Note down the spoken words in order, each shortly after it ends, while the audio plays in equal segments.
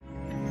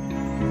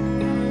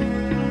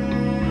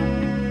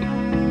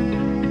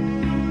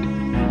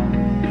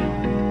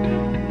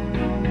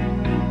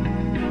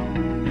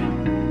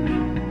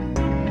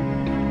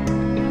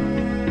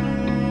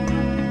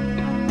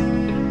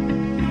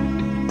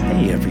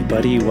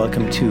everybody.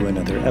 Welcome to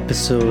another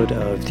episode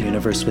of the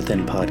Universe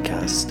Within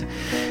podcast.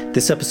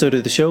 This episode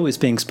of the show is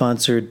being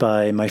sponsored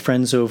by my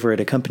friends over at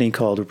a company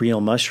called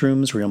Real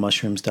Mushrooms,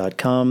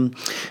 realmushrooms.com.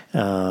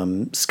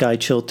 Sky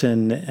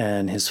Chilton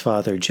and his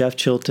father, Jeff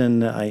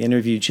Chilton. I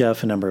interviewed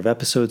Jeff a number of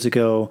episodes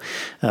ago.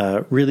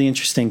 Really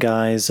interesting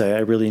guys. I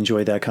really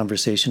enjoyed that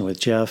conversation with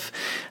Jeff.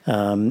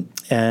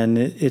 And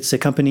it's a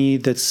company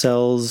that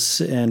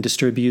sells and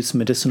distributes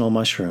medicinal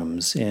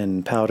mushrooms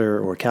in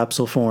powder or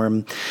capsule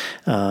form.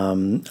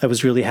 I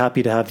was really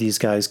happy to have these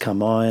guys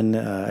come on.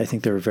 I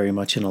think they were very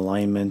much in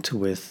alignment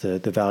with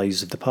the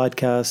values of the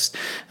podcast.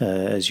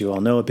 As you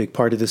all know, a big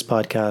part of this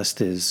podcast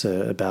is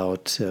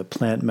about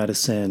plant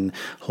medicine,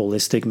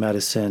 holistic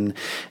medicine,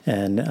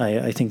 and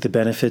I think the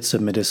benefits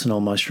of medicinal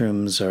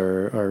mushrooms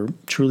are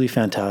truly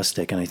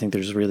fantastic, and I think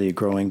there's really a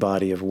growing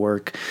body of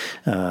work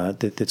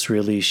that's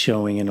really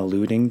showing and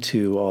alluding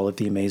to all of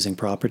the amazing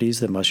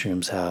properties that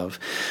mushrooms have.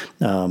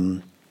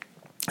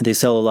 They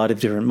sell a lot of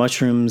different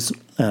mushrooms,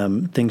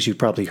 things you've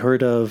probably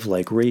heard of,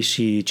 like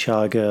reishi,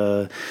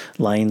 chaga,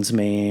 lion's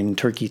mane,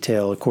 turkey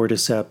tail,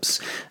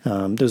 cordyceps.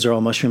 Those are all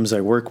mushrooms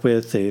I work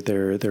with.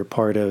 They're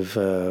part of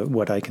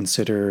what I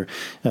consider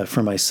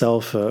for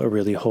myself a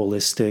really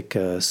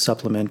holistic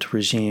supplement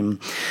regime.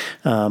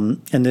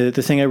 And the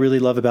thing I really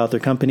love about their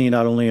company,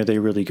 not only are they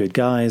really good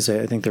guys,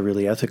 I think they're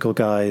really ethical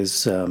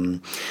guys,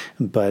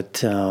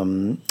 but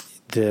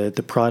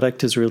the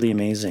product is really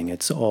amazing.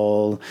 It's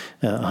all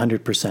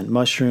 100%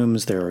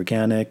 mushrooms. They're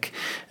organic,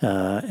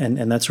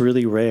 and that's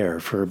really rare.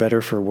 For better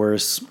or for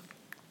worse,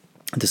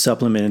 the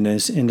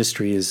supplement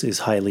industry is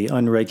highly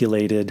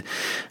unregulated,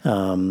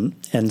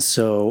 and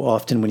so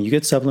often when you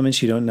get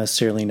supplements, you don't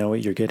necessarily know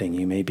what you're getting.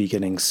 You may be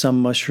getting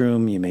some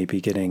mushroom, you may be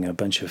getting a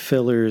bunch of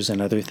fillers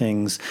and other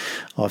things.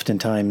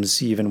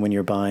 Oftentimes, even when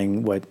you're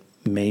buying what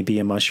may be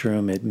a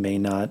mushroom, it may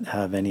not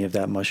have any of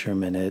that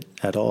mushroom in it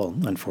at all,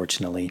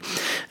 unfortunately.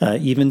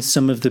 Even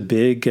some of the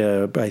big,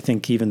 I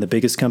think even the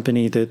biggest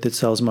company that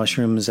sells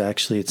mushrooms,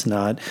 actually it's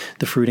not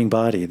the fruiting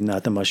body,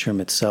 not the mushroom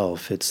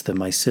itself. It's the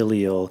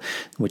mycelial,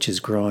 which is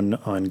grown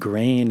on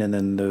grain, and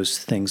then those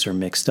things are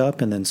mixed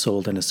up and then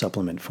sold in a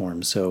supplement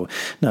form. So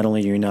not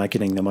only are you not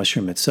getting the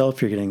mushroom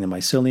itself, you're getting the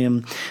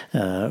mycelium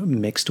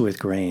mixed with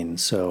grain.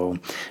 So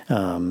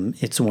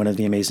it's one of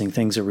the amazing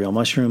things at Real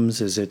Mushrooms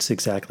is it's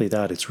exactly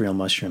that. It's real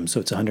mushrooms. So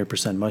it's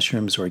 100%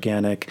 mushrooms,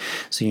 organic.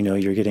 So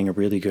you're getting a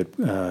really good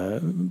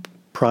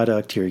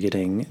product. You're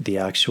getting the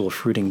actual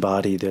fruiting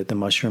body, the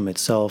mushroom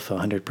itself,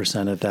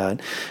 100% of that.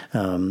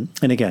 And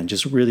again,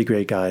 just really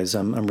great guys.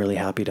 I'm really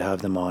happy to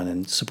have them on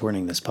and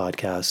supporting this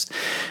podcast.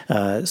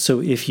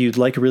 So if you'd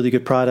like a really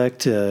good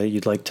product,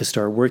 you'd like to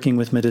start working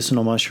with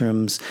medicinal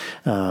mushrooms,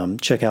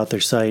 check out their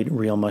site,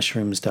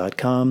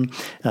 realmushrooms.com.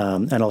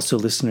 And also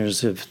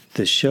listeners of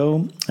this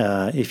show,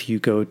 if you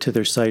go to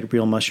their site,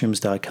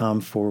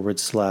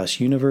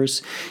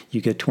 realmushrooms.com/universe,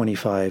 you get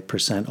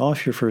 25%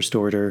 off your first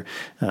order,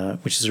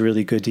 which is a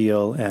really good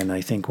deal. And I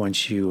think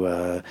once you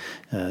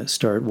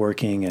start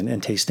working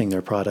and tasting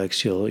their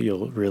products,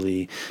 you'll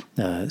really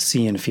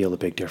see and feel a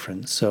big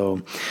difference.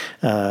 So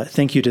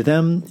thank you to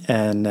them.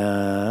 And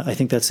I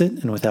think that's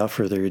it. And without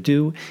further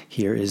ado,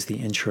 here is the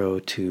intro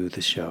to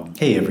the show.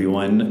 Hey,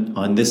 everyone.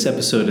 On this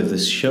episode of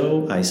this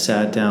show, I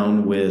sat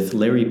down with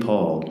Larry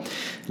Pahl.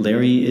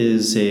 Larry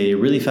is a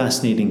really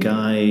fascinating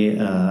guy.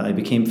 I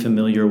became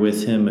familiar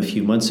with him a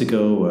few months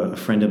ago. A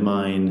friend of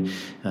mine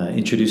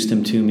introduced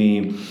him to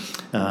me.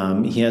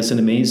 He has an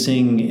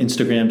amazing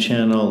Instagram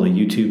channel, a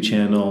YouTube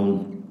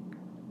channel,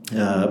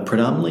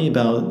 predominantly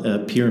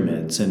about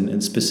pyramids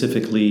and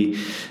specifically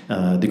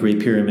the Great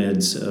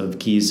Pyramids of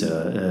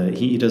Giza.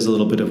 He does a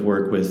little bit of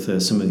work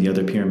with some of the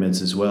other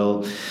pyramids as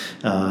well,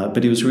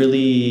 but it was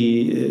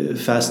really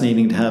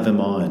fascinating to have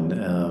him on.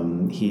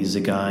 He's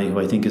a guy who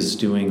I think is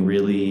doing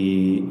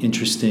really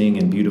interesting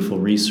and beautiful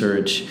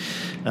research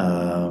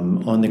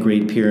on the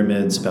Great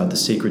Pyramids, about the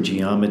sacred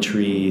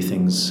geometry,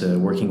 things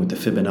working with the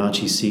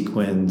Fibonacci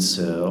sequence,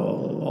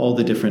 all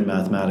the different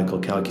mathematical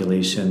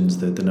calculations,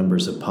 the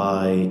numbers of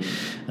pi,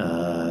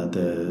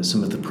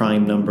 some of the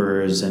prime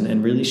numbers,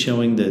 and really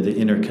showing the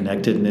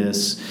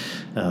interconnectedness,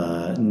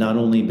 not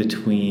only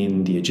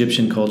between the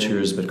Egyptian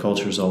cultures, but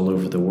cultures all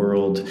over the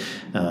world,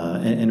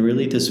 and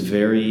really this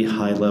very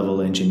high-level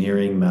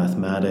engineering,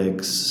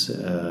 mathematics,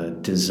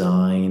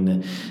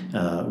 design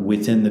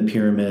within the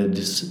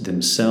pyramids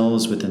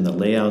themselves, within the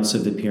layouts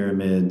of the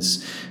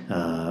pyramids,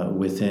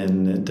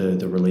 within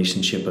the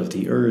relationship of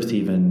the earth,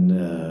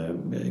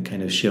 even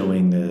kind of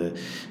showing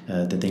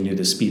that they knew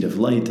the speed of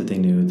light, that they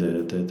knew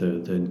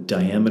the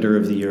diameter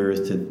of the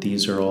earth, that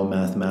these are all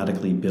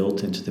mathematically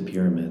built into the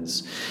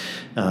pyramids.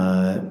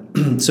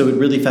 So it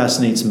really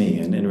fascinates me,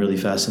 and really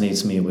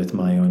fascinates me with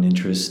my own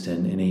interest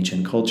in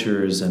ancient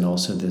cultures, and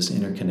also this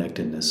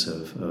interconnectedness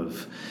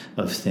of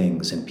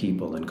things and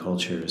people and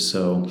cultures.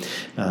 So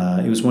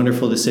it was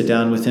wonderful to sit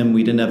down with him.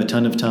 We didn't have a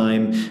ton of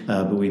time,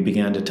 but we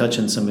began to touch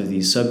on some of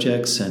these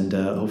subjects, and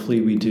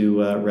hopefully we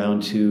do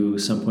round two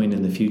some point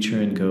in the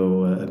future and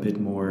go a bit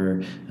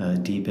more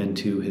deep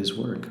into his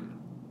work.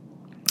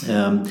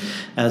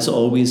 As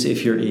always,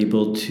 if you're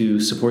able to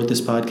support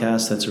this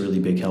podcast, that's a really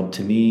big help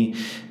to me.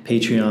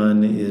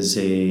 Patreon is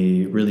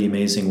a really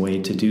amazing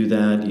way to do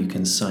that. You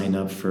can sign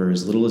up for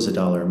as little as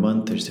 $1 a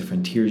month. There's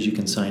different tiers you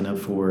can sign up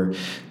for.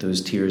 Those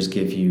tiers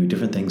give you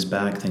different things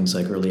back, things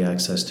like early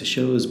access to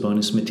shows,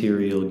 bonus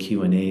material,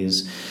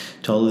 Q&As.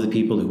 To all of the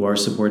people who are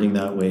supporting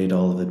that way, to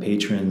all of the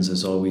patrons,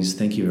 as always,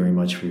 thank you very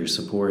much for your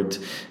support.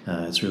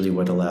 It's really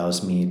what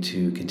allows me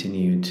to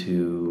continue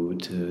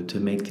to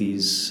make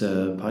these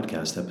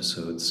podcast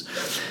episodes.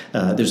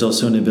 There's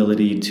also an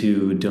ability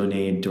to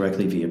donate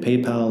directly via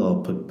PayPal.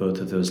 I'll put both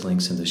of those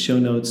links in the show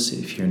notes.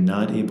 If you're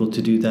not able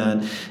to do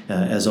that,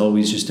 as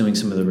always, just doing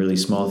some of the really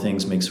small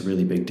things makes a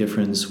really big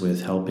difference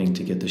with helping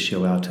to get the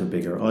show out to a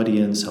bigger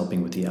audience,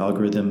 helping with the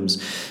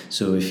algorithms.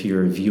 So if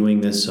you're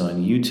viewing this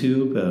on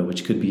YouTube,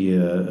 which could be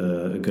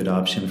a good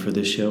option for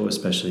this show,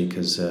 especially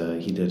because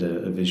he did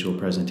a visual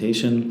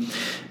presentation,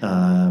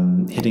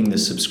 hitting the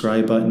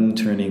subscribe button,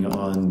 turning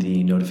on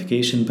the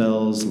notification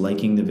bells,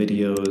 liking the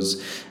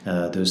videos,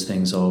 those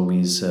things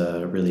always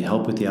really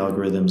help with the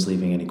algorithms,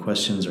 leaving any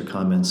questions or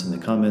comments in the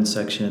comments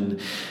section.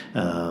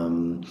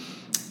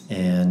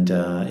 And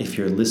if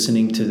you're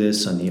listening to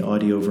this on the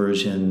audio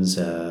versions,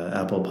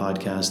 Apple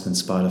Podcasts and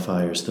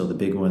Spotify are still the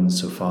big ones.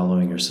 So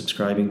following or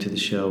subscribing to the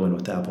show, and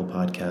with Apple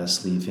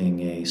Podcasts, leaving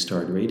a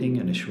starred rating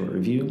and a short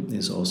review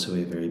is also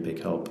a very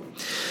big help.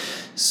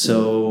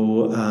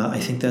 So I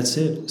think that's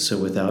it. So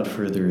without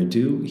further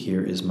ado,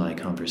 here is my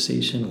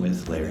conversation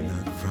with Larry. Running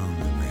out from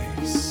the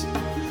maze,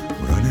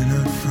 running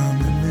out from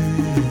the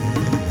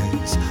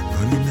maze,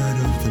 running out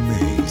of the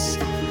maze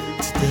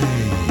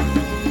today.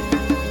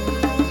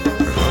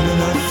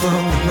 Running out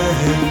from the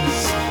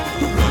maze,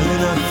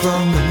 running out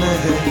from the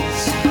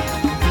maze,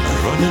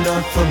 running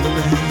out from the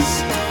maze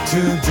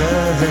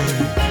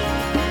today.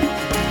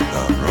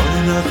 I'm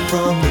running out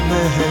from the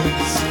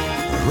maze,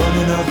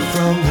 running out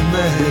from the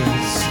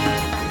maze,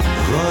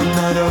 run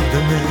out of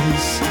the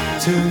maze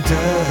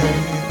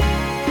today.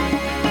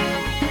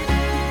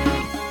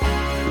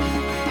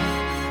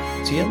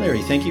 So yeah,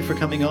 Larry, thank you for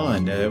coming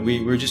on.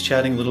 We were just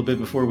chatting a little bit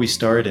before we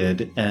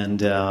started,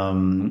 and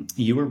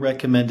you were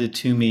recommended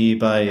to me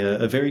by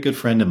a very good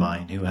friend of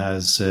mine who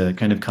has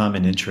kind of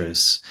common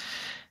interests.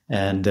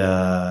 And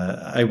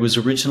I was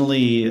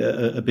originally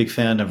a big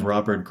fan of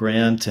Robert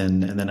Grant,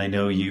 and then I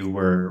know you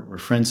were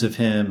friends of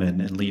him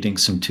and leading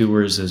some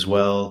tours as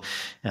well.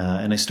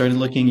 And I started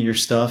looking at your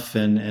stuff,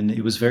 and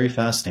it was very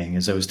fascinating.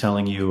 As I was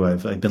telling you,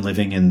 I've been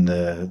living in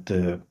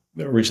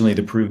originally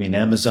the Peruvian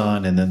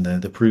Amazon and then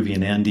the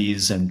Peruvian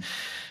Andes, and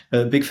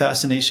a big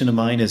fascination of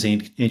mine is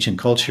ancient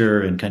culture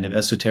and kind of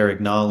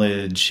esoteric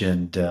knowledge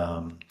and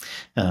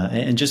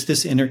just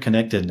this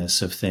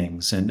interconnectedness of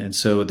things. And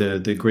so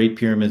the Great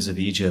Pyramids of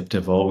Egypt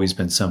have always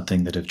been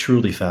something that have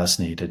truly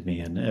fascinated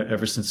me. And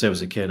ever since I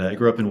was a kid, I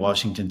grew up in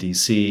Washington,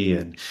 D.C.,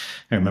 and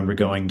I remember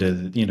going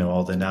to,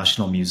 all the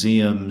national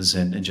museums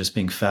and just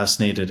being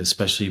fascinated,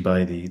 especially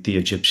by the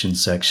Egyptian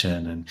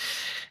section. And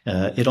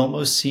it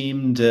almost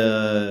seemed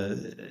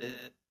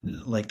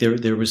like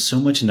there was so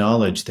much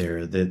knowledge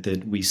there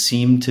that we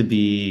seemed to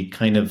be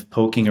kind of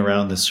poking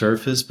around the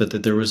surface, but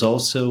that there was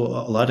also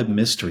a lot of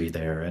mystery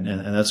there. And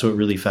that's what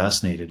really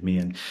fascinated me.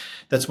 And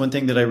that's one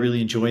thing that I really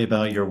enjoy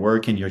about your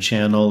work and your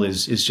channel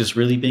is just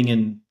really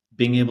being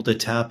able to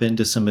tap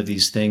into some of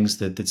these things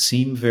that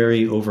seem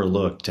very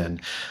overlooked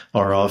and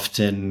are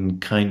often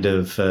kind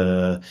of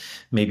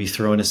maybe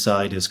thrown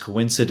aside as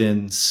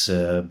coincidence.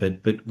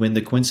 But when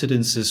the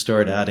coincidences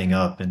start adding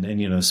up, and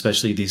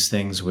especially these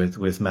things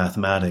with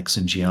mathematics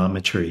and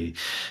geometry,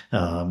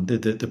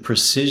 the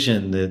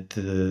precision that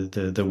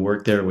the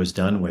work there was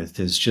done with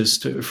is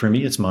just, for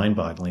me, it's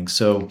mind-boggling.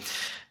 So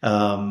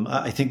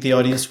I think the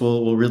audience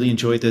will really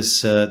enjoy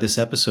this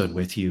episode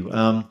with you.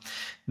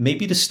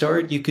 Maybe to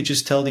start, you could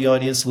just tell the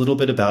audience a little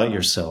bit about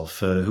yourself,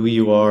 who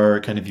you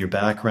are, kind of your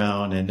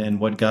background, and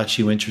what got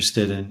you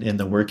interested in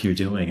the work you're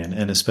doing,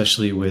 and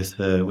especially with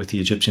the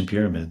Egyptian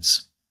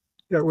pyramids.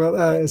 Yeah, well,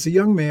 as a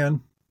young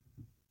man,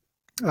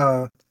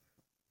 I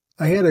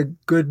had a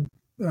good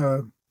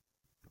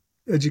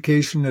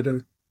education at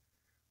a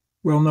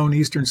well-known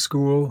Eastern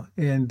school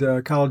and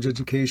college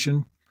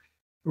education.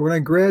 But when I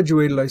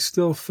graduated, I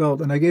still felt,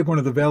 and I gave one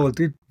of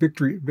the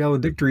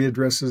valedictory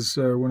addresses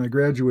when I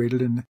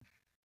graduated, and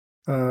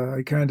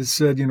I kind of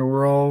said, we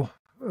all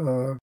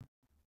live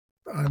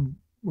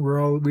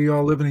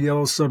in a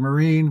yellow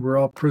submarine. We're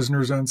all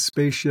prisoners on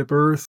spaceship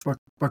Earth,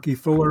 Bucky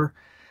Fuller,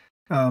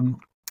 and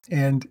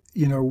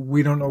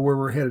we don't know where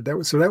we're headed.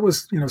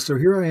 So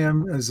here I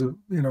am as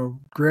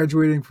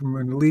graduating from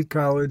an elite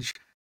college,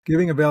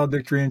 giving a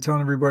valedictory and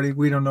telling everybody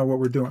we don't know what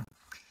we're doing.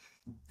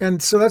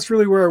 And so that's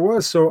really where I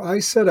was. So I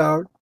set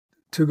out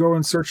to go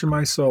in search of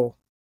my soul.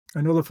 I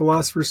know the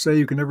philosophers say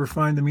you can never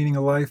find the meaning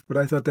of life, but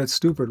I thought that's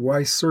stupid.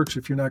 Why search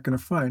if you're not going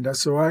to find?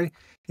 So I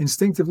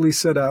instinctively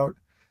set out,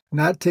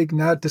 not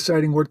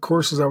deciding what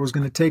courses I was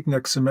going to take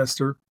next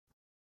semester,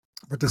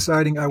 but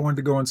deciding I wanted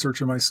to go in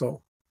search of my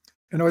soul.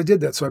 And I did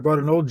that. So I bought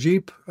an old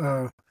Jeep.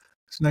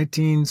 It's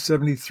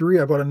 1973.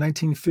 I bought a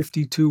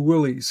 1952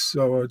 Willys.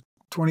 So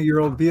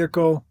 20-year-old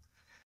vehicle,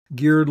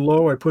 geared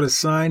low. I put a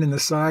sign in the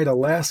side,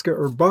 Alaska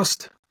or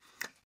bust.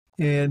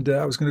 And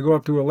I was going to go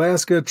up to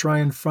Alaska, try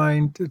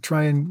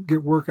and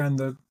get work on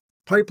the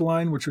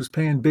pipeline, which was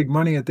paying big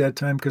money at that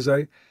time because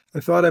I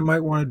thought I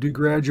might want to do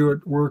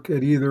graduate work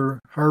at either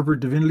Harvard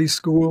Divinity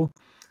School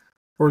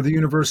or the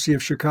University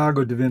of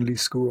Chicago Divinity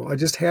School. I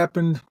just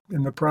happened,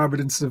 in the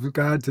providence of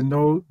God, to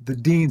know the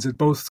deans at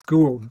both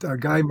schools.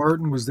 Guy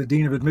Martin was the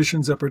dean of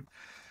admissions up at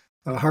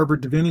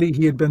Harvard Divinity.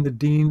 He had been the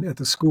dean at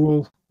the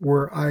school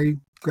where I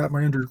got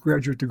my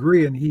undergraduate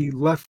degree, and he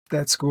left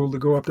that school to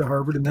go up to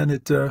Harvard. And then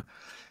at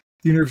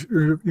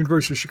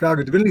University of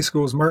Chicago Divinity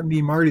School is Martin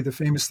E. Marty, the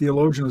famous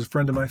theologian, was a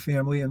friend of my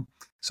family. And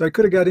so I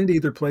could have got into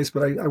either place,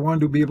 but I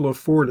wanted to be able to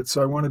afford it.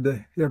 So I wanted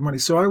to have money.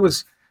 So I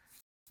was,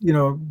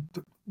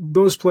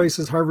 those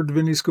places, Harvard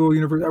Divinity School,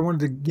 University, I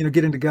wanted to,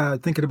 get into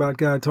God, thinking about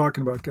God,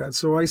 talking about God.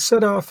 So I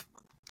set off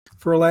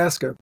for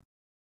Alaska.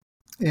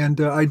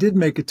 And I did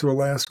make it to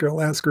Alaska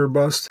or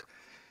bust.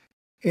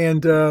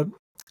 And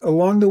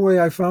along the way,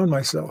 I found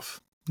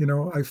myself.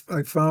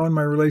 I found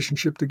my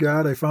relationship to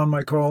God. I found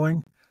my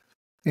calling.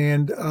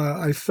 And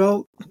I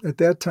felt at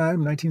that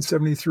time,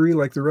 1973,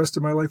 like the rest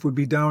of my life would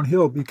be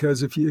downhill,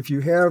 because if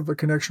you have a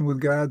connection with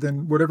God,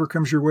 then whatever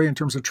comes your way in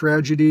terms of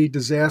tragedy,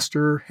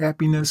 disaster,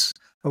 happiness,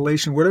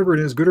 elation, whatever it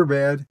is, good or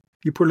bad,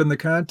 you put it in the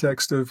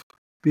context of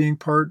being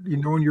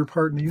knowing your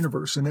part in the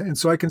universe. And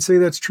so I can say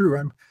that's true.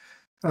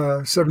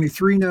 I'm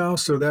 73 now,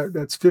 so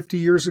that's 50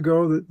 years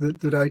ago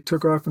that I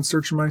took off in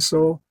search of my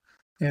soul.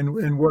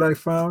 And what I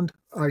found,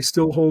 I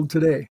still hold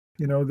today.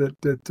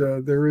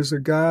 That there is a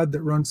God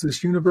that runs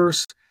this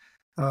universe,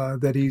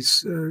 that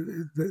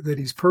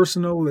he's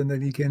personal, and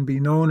that he can be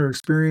known or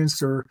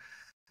experienced or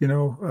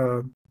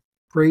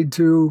prayed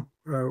to,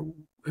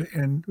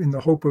 and in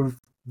the hope of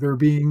there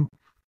being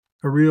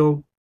a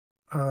real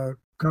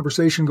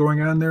conversation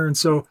going on there. And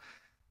so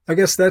I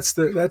guess that's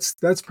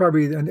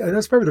probably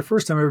the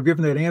first time I've ever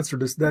given that answer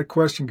to that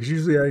question, because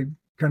usually I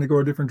kind of go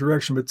a different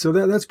direction. But so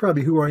that's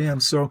probably who I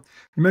am. So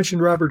you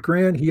mentioned Robert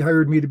Grant. He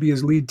hired me to be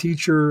his lead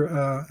teacher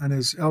on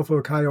his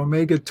Alpha Chi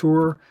Omega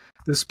tour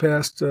this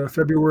past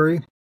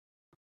February.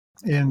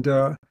 And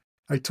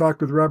I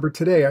talked with Robert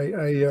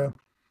today.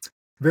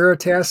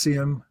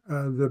 Veritasium,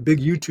 the big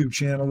YouTube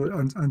channel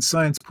on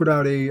science, put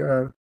out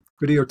a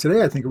video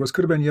today. I think it was,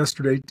 could have been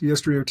yesterday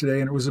or today,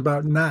 and it was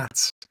about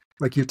knots,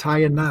 like you tie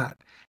a knot,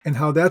 and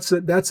how that's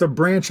a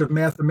branch of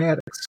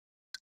mathematics.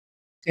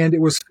 And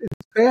it's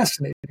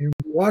fascinating.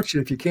 Watch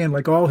it if you can,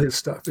 like all his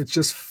stuff. It's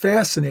just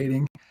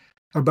fascinating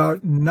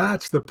about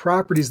knots, the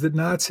properties that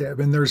knots have.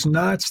 And there's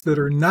knots that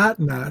are not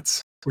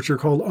knots, which are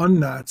called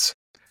unknots.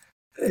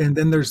 And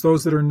then there's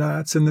those that are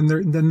knots. And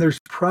then there's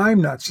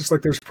prime knots, just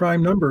like there's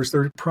prime numbers,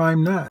 there are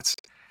prime knots.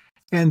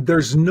 And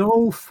there's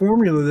no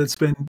formula that's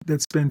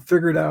been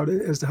figured out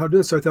as to how to do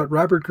it. So I thought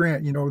Robert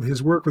Grant,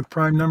 his work with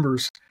prime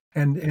numbers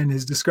and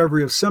his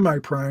discovery of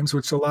semi-primes,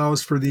 which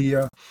allows for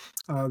the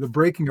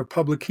breaking of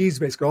public keys,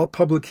 basically all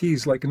public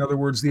keys, like in other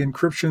words, the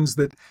encryptions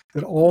that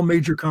all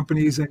major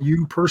companies and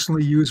you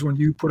personally use when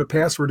you put a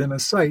password in a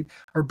site,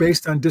 are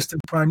based on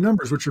distant prime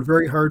numbers, which are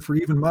very hard for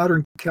even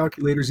modern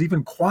calculators,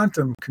 even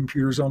quantum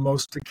computers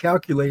almost, to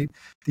calculate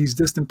these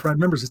distant prime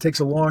numbers. It takes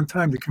a long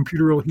time. The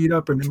computer will heat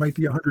up, and it might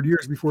be 100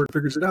 years before it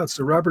figures it out.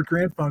 So Robert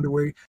Grant found a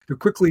way to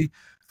quickly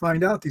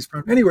find out these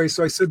primes. Anyway,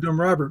 so I said to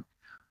him, Robert,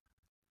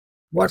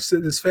 watch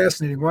this. It's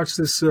fascinating. Watch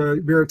this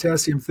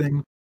Veritasium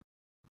thing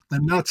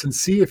and knots, and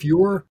see if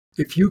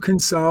you can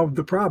solve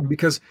the problem.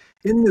 Because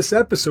in this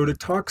episode, it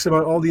talks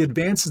about all the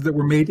advances that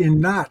were made in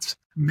knots,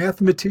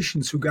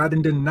 mathematicians who got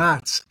into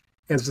knots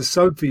as a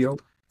subfield,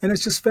 and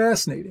it's just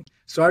fascinating.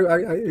 So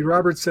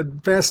Robert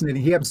said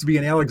fascinating. He happens to be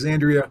in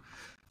Alexandria,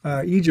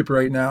 Egypt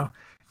right now,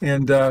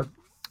 and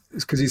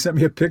it's because he sent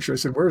me a picture. I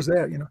said, "Where's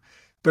that?"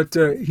 But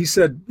he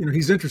said,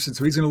 he's interested,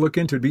 so he's going to look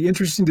into it. It'd be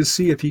interesting to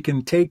see if he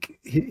can take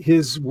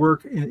his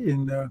work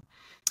in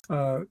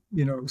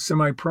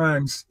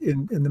semi-primes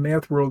in the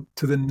math world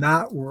to the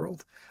knot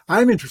world.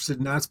 I'm interested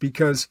in knots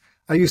because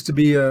I used to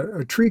be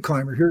a tree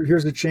climber.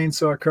 Here's a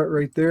chainsaw cut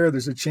right there.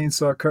 There's a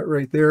chainsaw cut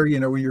right there.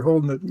 When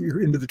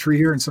you're into the tree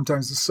here, and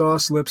sometimes the saw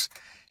slips.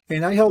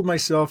 And I held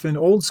myself in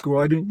old school.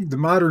 The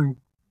modern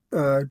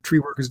tree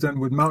work is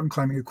done with mountain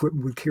climbing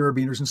equipment with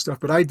carabiners and stuff,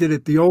 but I did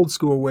it the old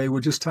school way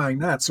with just tying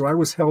knots. So I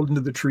was held into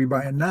the tree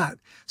by a knot.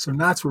 So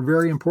knots were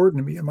very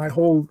important to me. And my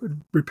whole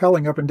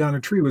rappelling up and down a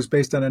tree was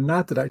based on a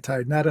knot that I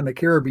tied, not on a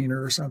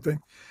carabiner or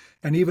something.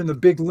 And even the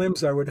big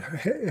limbs I would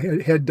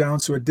head down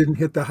so it didn't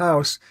hit the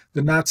house,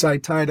 the knots I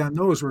tied on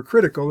those were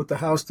critical that the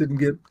house didn't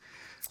get.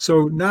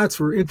 So knots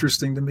were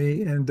interesting to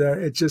me. And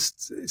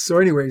so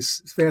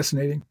anyways, it's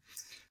fascinating.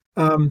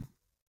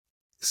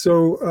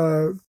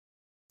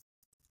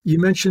 You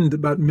mentioned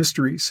about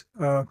mysteries.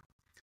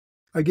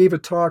 I gave a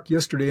talk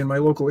yesterday in my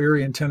local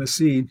area in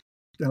Tennessee,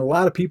 and a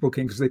lot of people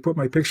came because they put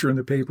my picture in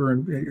the paper,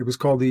 and it was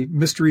called The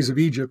Mysteries of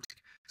Egypt.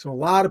 So a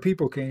lot of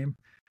people came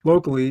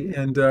locally,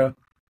 and,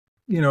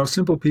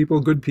 simple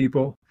people, good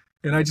people.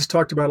 And I just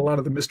talked about a lot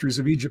of the mysteries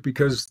of Egypt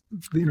because,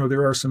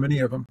 there are so many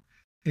of them.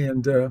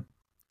 And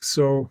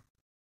so,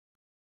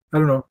 I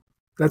don't know.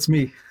 that's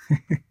me.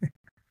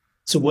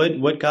 So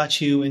what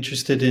got you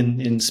interested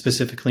in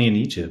specifically in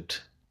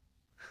Egypt?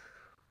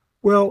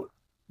 Well,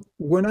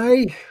 when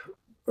I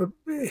uh,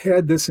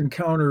 had this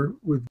encounter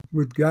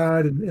with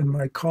God and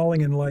my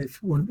calling in life,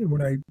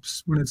 when I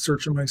went in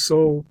search of my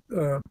soul,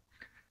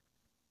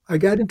 I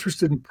got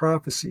interested in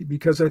prophecy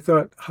because I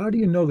thought, how do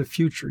you know the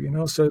future?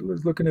 So I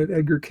was looking at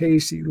Edgar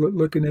Casey,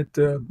 looking at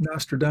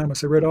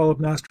Nostradamus. I read all of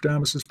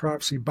Nostradamus's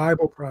prophecy,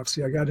 Bible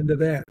prophecy. I got into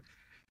that.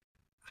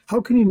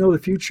 How can you know the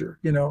future?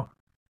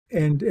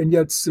 And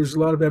yet there's a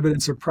lot of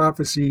evidence of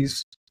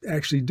prophecies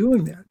actually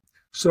doing that.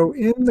 So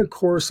in the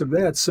course of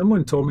that,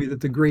 someone told me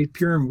that the Great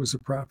Pyramid was a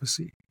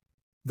prophecy.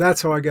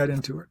 That's how I got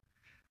into it.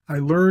 I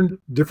learned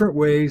different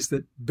ways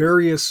that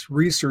various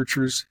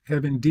researchers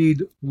have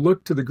indeed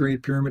looked to the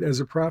Great Pyramid as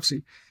a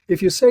prophecy.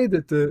 If you say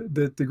that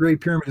the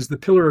Great Pyramid is the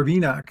Pillar of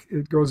Enoch,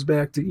 it goes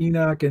back to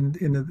Enoch, and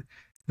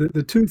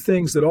the two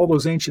things that all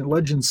those ancient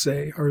legends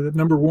say are that,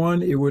 number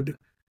one, it would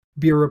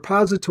be a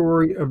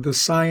repository of the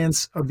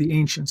science of the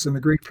ancients, and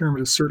the Great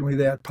Pyramid is certainly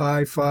that.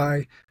 Pi,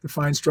 phi, the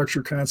fine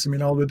structure constant, I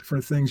mean, all the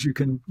different things you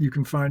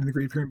can find in the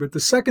Great Pyramid. But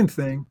the second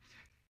thing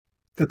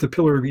that the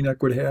Pillar of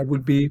Enoch would have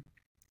would be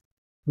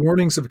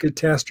warnings of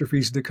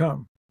catastrophes to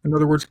come. In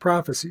other words,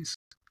 prophecies.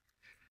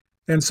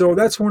 And so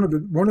that's one of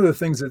the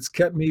things that's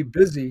kept me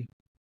busy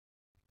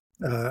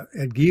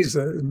at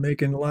Giza,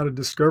 making a lot of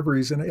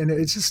discoveries. And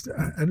it's just,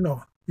 I don't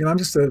know, I'm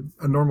just a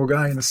normal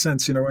guy in a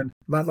sense, and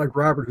not like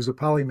Robert, who's a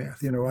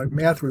polymath.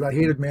 I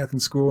hated math in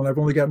school, and I've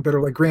only gotten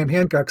better. Like Graham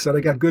Hancock said, I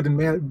got good in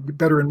math,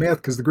 better in math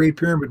because the Great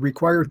Pyramid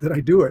required that I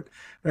do it.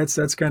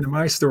 That's kind of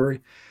my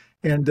story.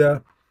 And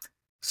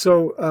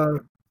so,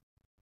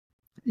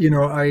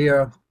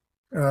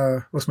 I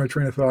lost my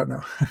train of thought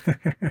now.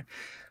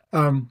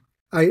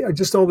 I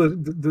just all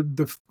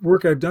the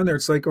work I've done there.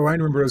 It's like, oh, I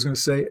remember what I was going to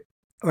say.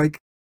 Like,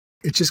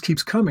 it just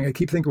keeps coming. I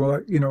keep thinking, well,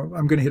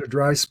 I'm going to hit a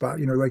dry spot.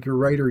 Like your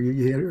writer, you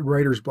hit a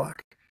writer's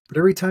block. But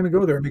every time I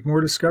go there, I make more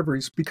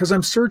discoveries because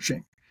I'm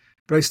searching.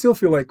 But I still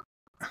feel like,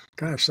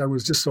 gosh, I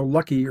was just so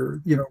lucky,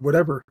 or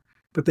whatever.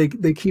 But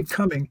they keep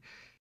coming,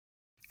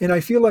 and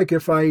I feel like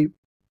if I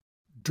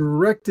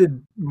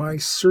directed my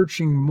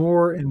searching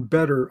more and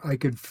better, I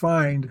could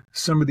find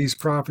some of these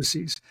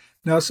prophecies.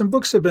 Now, some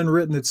books have been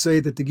written that say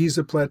that the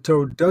Giza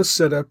Plateau does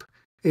set up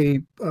a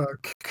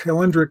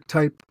calendric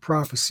type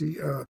prophecy.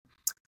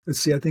 Let's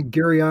see, I think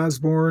Gary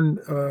Osborne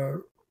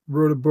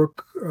wrote a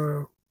book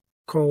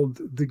called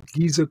The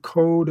Giza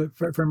Code,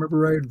 if I remember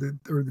right,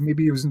 or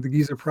maybe it was in the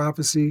Giza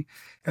Prophecy.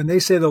 And they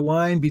say the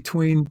line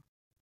between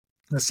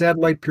the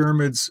satellite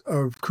pyramids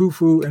of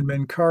Khufu and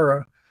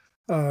Menkaure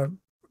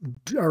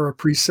are a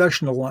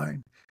precessional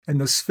line, and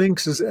the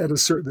Sphinx is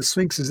the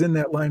Sphinx is in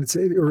that line. It's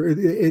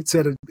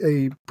at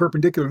a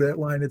perpendicular to that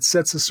line. It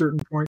sets a certain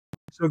point,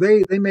 so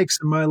they make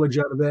some mileage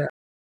out of that.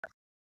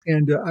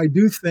 And I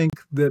do think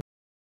that,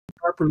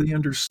 properly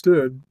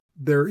understood,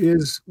 there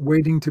is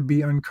waiting to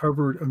be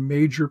uncovered a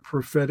major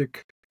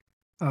prophetic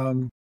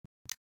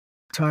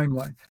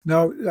timeline.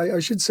 Now, I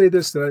should say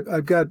this, that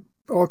I've got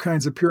all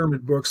kinds of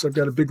pyramid books. I've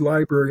got a big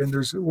library, and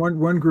there's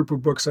one group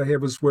of books I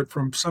have is what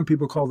from some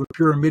people call the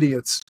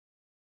Pyramidiates,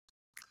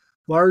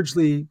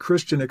 largely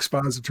Christian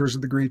expositors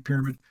of the Great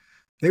Pyramid.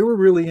 They were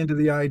really into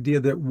the idea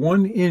that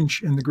 1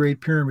 inch in the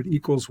Great Pyramid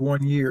equals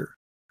 1 year.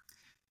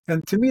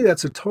 And to me,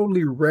 that's a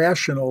totally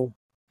rational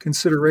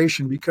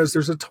consideration because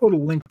there's a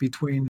total link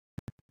between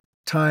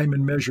time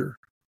and measure.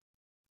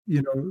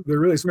 There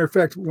really, as a matter of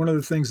fact, one of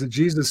the things that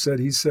Jesus said,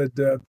 he said,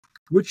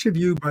 which of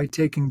you by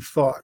taking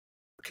thought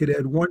could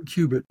add 1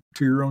 cubit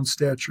to your own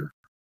stature?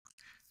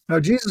 Now,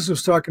 Jesus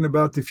was talking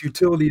about the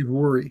futility of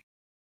worry.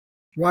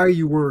 Why are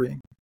you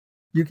worrying?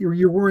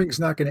 Your worrying is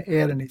not going to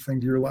add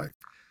anything to your life.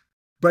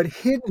 But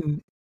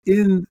hidden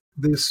in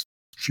this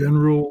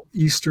general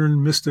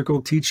Eastern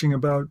mystical teaching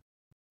about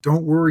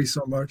don't worry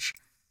so much,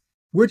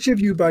 which of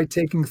you by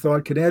taking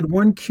thought could add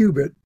 1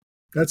 cubit,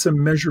 that's a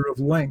measure of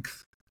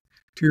length,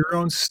 to your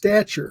own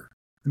stature?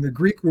 And the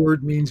Greek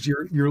word means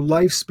your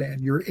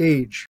lifespan, your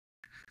age.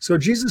 So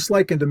Jesus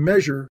likened a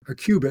measure, a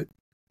cubit,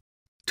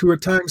 to a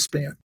time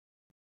span,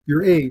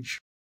 your age.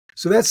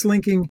 So that's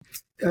linking,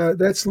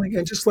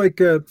 and just like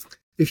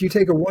if you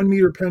take a 1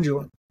 meter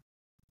pendulum,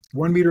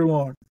 1 meter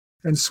long,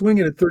 and swing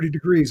it at 30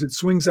 degrees, it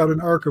swings out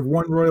an arc of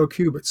 1 royal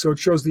cubit. So it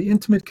shows the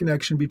intimate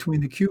connection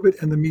between the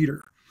cubit and the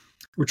meter,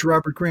 which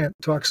Robert Grant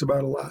talks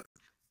about a lot.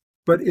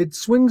 But it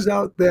swings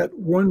out that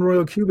 1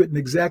 royal cubit in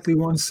exactly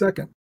 1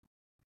 second.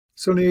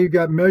 So now you've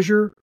got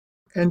measure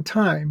and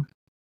time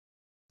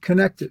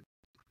connected.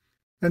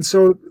 And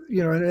so,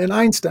 and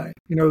Einstein,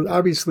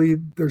 obviously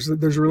there's a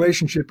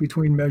relationship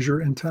between measure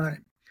and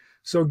time.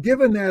 So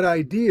given that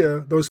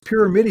idea, those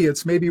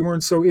Pyramidiates maybe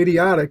weren't so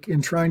idiotic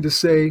in trying to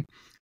say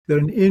that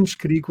 1 inch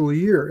could equal a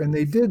year. And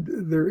they did.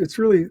 It's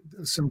really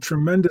some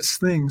tremendous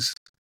things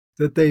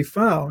that they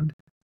found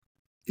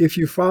if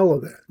you follow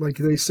that. Like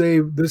they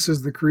say, this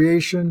is the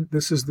creation,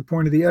 this is the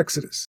point of the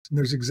Exodus. And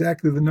there's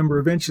exactly the number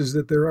of inches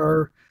that there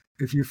are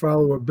if you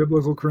follow a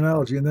biblical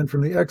chronology. And then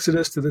from the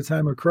Exodus to the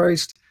time of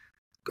Christ,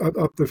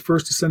 up the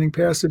first ascending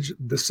passage,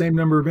 the same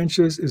number of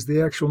inches is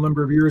the actual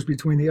number of years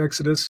between the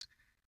Exodus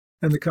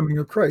and the coming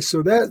of Christ.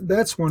 So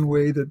that's one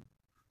way that,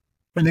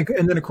 and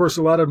then of course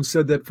a lot of them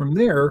said that from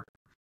there,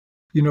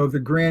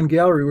 the Grand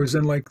Gallery was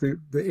in like the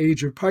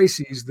age of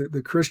Pisces,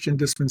 the Christian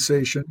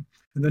dispensation,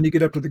 and then you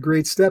get up to the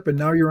Great Step, and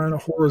now you're on a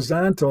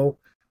horizontal,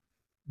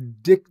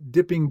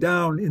 dipping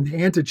down in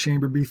the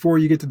antechamber before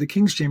you get to the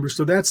King's Chamber.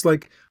 So that's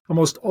like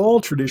almost all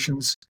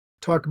traditions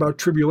talk about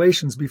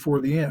tribulations before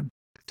the end,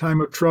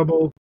 time of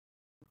trouble,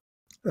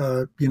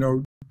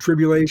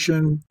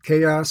 tribulation,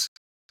 chaos.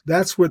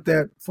 That's what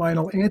that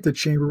final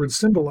antechamber would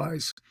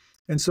symbolize.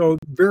 And so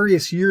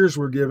various years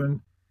were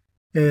given,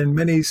 and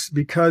many,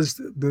 because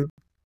the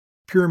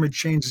pyramid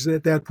changes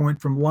at that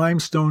point from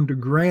limestone to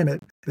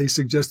granite, they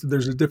suggested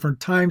there's a different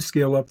time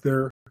scale up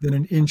there than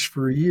an inch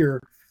for a year.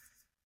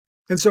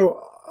 And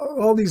so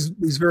all these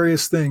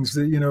various things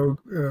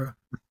that,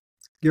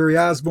 Gary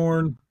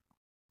Osborne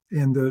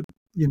and the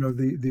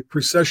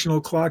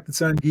precessional clock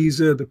that's on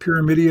Giza, the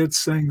pyramidiates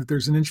saying that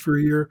there's an inch for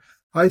a year.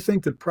 I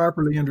think that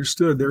properly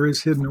understood, there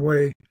is hidden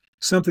away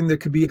something that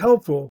could be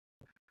helpful.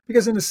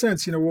 Because in a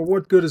sense,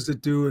 what good does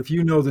it do if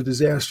you know the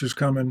disaster's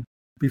coming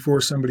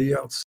before somebody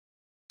else?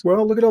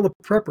 Well, look at all the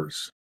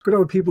preppers. Look at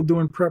all the people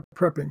doing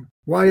prepping.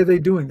 Why are they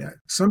doing that?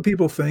 Some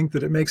people think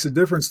that it makes a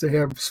difference to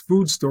have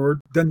food stored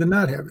than to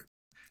not have it.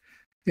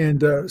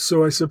 And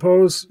so I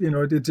suppose,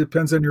 it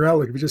depends on your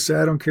outlook. If you just say,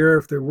 I don't care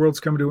if the world's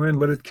coming to an end,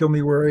 let it kill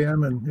me where I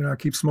am, and, I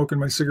keep smoking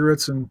my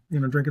cigarettes and,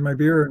 drinking my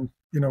beer, and,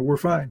 we're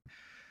fine.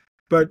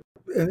 But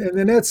and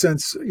in that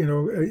sense,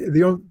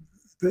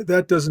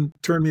 that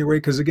doesn't turn me away,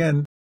 because,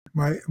 again,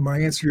 my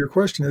answer to your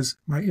question is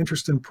my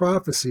interest in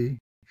prophecy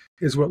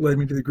is what led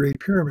me to the Great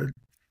Pyramid.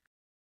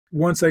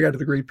 Once I got to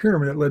the Great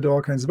Pyramid, it led to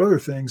all kinds of other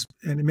things.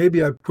 And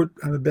maybe I put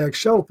on the back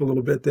shelf a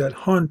little bit that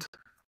hunt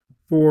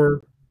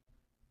for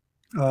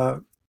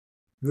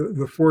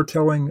the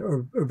foretelling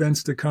of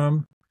events to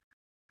come.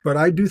 But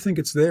I do think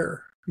it's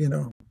there,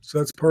 So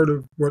that's part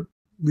of what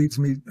leads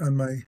me on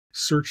my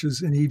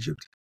searches in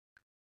Egypt.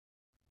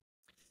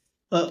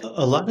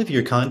 A lot of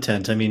your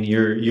content, I mean,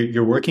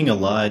 you're working a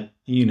lot,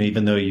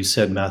 even though you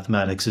said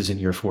mathematics isn't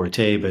your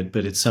forte,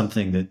 but it's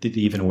something that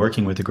even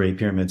working with the Great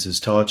Pyramids has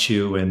taught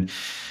you. And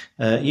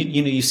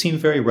you seem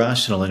very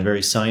rational and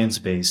very science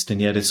based, and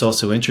yet it's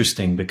also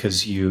interesting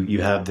because you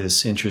have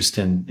this interest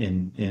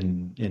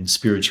in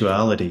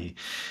spirituality.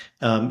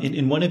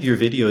 In one of your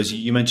videos,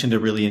 you mentioned a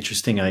really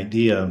interesting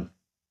idea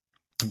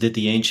that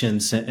the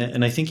ancients,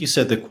 and I think you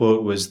said the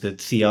quote was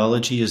that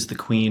theology is the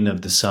queen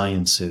of the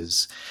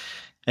sciences.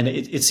 And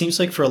it seems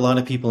like for a lot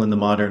of people in the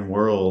modern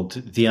world,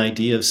 the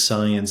idea of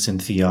science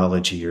and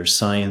theology or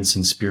science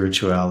and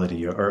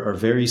spirituality are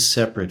very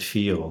separate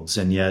fields.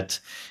 And yet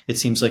it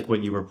seems like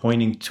what you were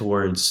pointing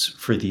towards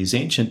for these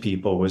ancient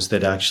people was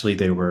that actually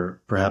they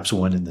were perhaps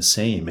one and the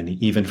same. And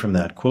even from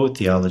that quote,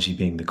 theology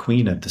being the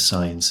queen of the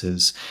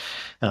sciences.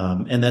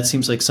 And that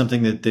seems like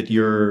something that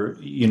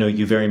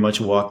you very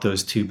much walk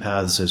those two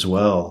paths as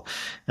well.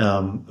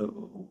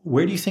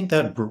 Where do you think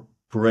that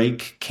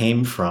break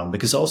came from?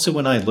 Because also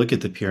when I look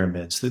at the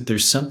pyramids,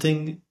 there's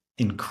something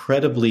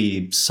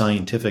incredibly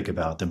scientific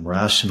about them,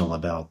 rational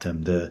about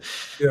them, the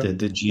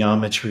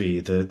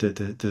geometry,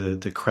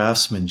 the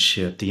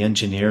craftsmanship, the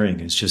engineering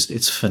is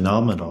it's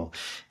phenomenal.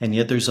 And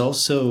yet there's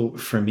also,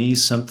 for me,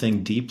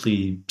 something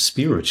deeply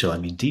spiritual. I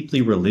mean,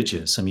 deeply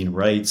religious. I mean,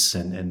 rites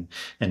and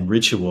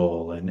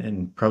ritual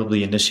and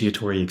probably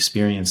initiatory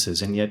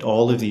experiences. And yet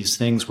all of these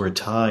things were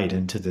tied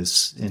into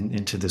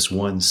this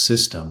one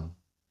system.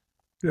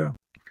 Yeah.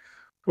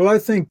 Well, I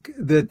think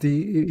that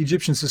the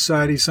Egyptian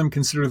society, some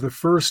consider the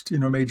first,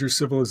 major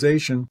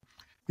civilization,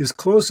 is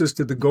closest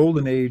to the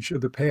golden age of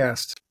the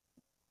past.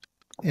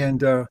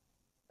 And, a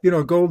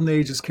golden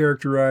age is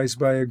characterized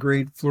by a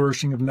great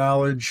flourishing of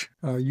knowledge,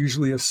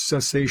 usually a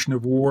cessation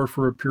of war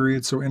for a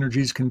period, so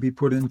energies can be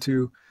put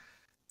into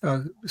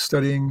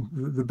studying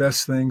the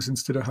best things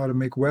instead of how to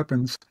make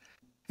weapons.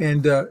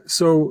 And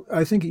so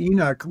I think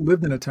Enoch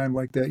lived in a time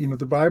like that.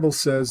 The Bible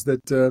says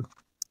that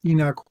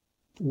Enoch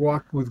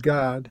walked with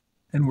God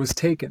and was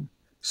taken.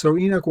 So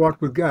Enoch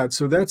walked with God.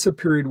 So that's a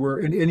period where,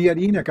 and yet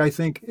Enoch, I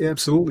think,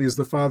 absolutely is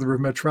the father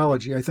of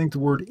metrology. I think the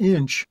word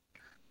inch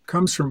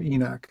comes from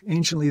Enoch.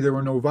 Anciently, there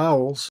were no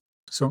vowels.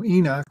 So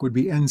Enoch would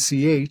be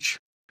NCH.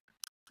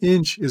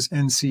 Inch is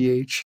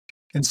NCH.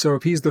 And so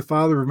if he's the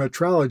father of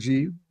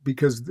metrology,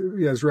 because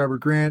as Robert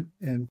Grant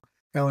and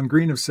Alan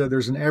Green have said,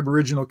 there's an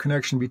aboriginal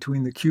connection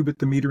between the cubit,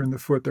 the meter, and the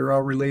foot. They're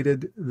all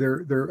related.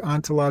 They're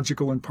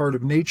ontological and part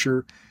of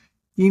nature.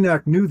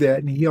 Enoch knew that,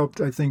 and he helped,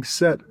 I think,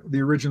 set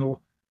the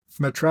original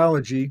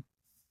metrology.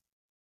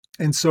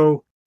 And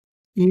so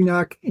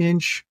Enoch,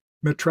 inch,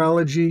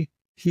 metrology,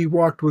 he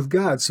walked with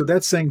God. So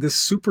that's saying this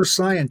super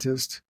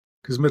scientist,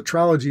 because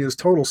metrology is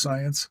total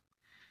science,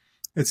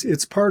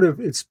 it's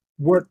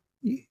what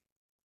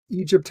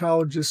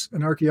Egyptologists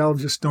and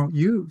archaeologists don't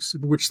use,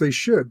 which they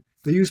should.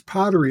 They use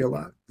pottery a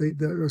lot.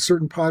 A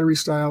certain pottery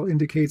style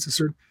indicates a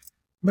certain...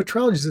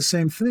 Metrology is the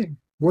same thing.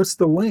 What's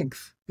the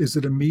length? Is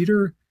it a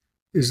meter?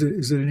 Is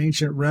it an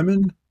ancient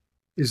remen?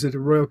 Is it a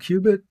royal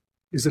cubit?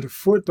 Is it a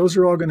foot? Those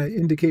are all going to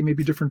indicate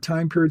maybe different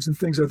time periods and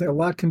things. I think a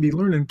lot can be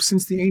learned. And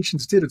since the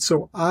ancients did, it's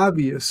so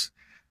obvious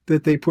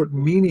that they put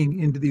meaning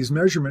into these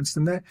measurements,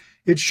 then that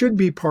it should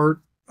be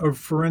part of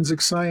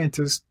forensic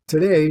scientists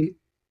today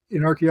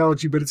in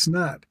archaeology, but it's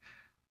not.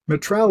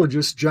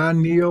 Metrologists,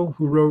 John Neal,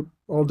 who wrote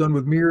All Done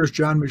with Mirrors,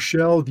 John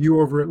Michel, View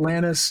Over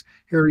Atlantis,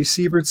 Harry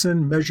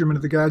Sievertson, Measurement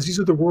of the Gods. These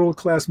are the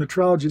world-class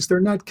metrologists. They're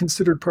not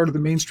considered part of the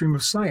mainstream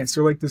of science.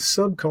 They're like this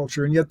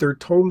subculture, and yet they're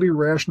totally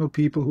rational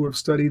people who have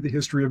studied the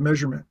history of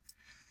measurement.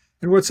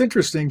 And what's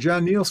interesting,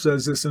 John Neal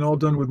says this in All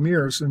Done with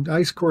Mirrors, and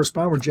I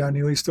correspond with John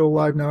Neal. He's still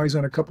alive now. He's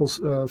on a couple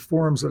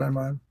forums that I'm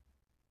on.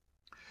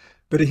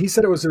 But he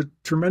said it was a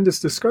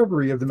tremendous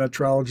discovery of the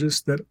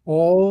metrologists that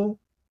all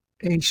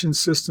ancient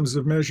systems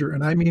of measure,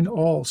 and I mean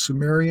all,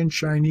 Sumerian,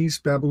 Chinese,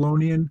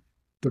 Babylonian,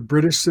 the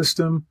British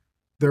system,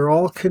 they're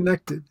all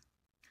connected.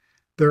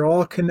 They're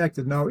all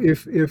connected. Now,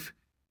 if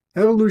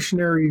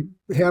evolutionary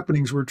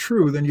happenings were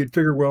true, then you'd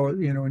figure, well,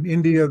 in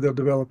India, they'll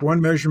develop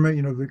one measurement,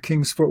 the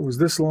king's foot was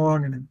this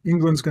long, and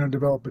England's going to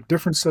develop a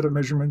different set of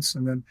measurements,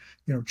 and then,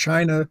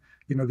 China,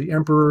 the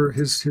emperor,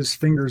 his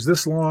fingers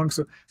this long.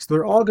 So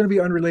they're all going to be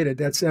unrelated.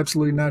 That's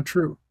absolutely not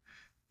true.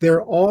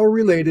 They're all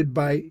related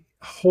by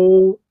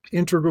whole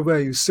integral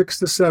values, 6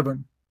 to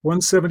 7,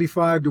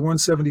 175 to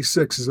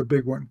 176 is a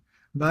big one,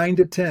 9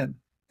 to 10.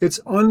 It's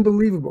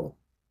unbelievable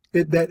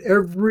that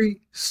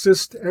every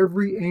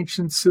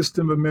ancient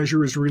system of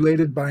measure is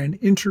related by an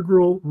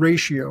integral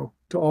ratio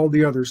to all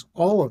the others,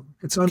 all of them.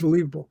 It's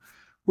unbelievable,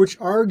 which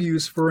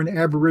argues for an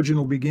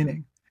aboriginal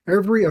beginning.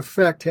 Every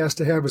effect has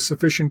to have a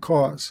sufficient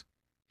cause.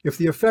 If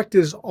the effect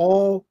is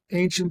all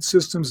ancient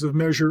systems of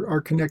measure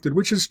are connected,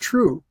 which is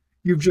true,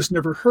 you've just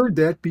never heard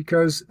that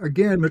because,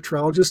 again,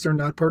 metrologists are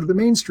not part of the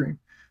mainstream.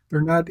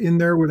 They're not in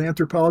there with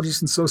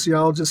anthropologists and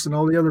sociologists and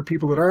all the other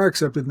people that are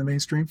accepted in the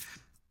mainstream.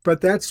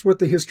 But that's what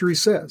the history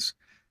says.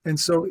 And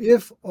so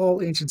if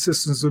all ancient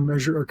systems of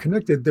measure are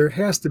connected, there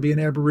has to be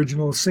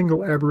a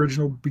single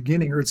aboriginal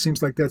beginning, or it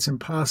seems like that's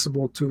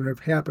impossible to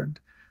have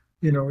happened.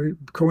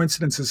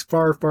 Coincidence is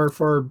far, far,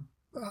 far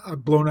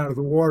blown out of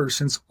the water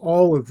since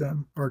all of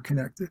them are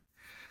connected.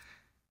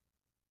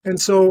 And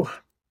so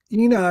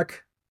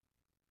Enoch,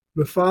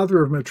 the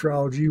father of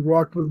metrology,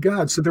 walked with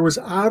God. So there was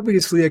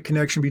obviously a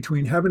connection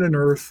between heaven and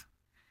earth,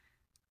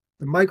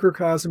 the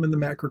microcosm and the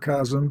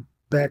macrocosm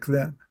back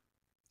then.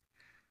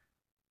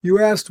 You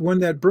asked when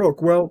that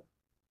broke. Well,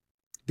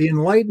 the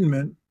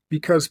Enlightenment,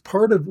 because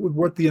part of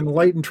what the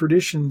enlightened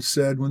tradition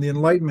said when the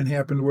Enlightenment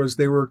happened was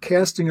they were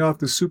casting off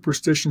the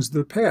superstitions of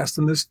the past,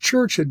 and this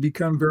church had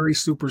become very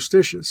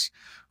superstitious,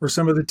 or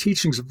some of the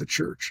teachings of the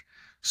church.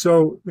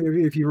 So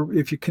if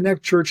you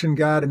connect church and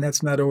God, and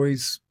that's not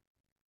always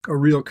a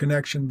real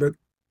connection, but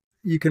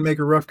you can make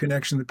a rough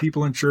connection that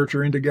people in church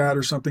are into God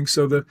or something.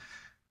 So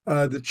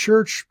the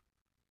church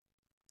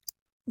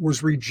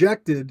was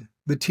rejected,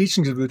 the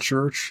teachings of the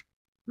church.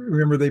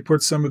 Remember, they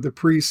put some of the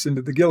priests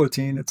into the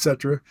guillotine,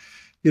 etc.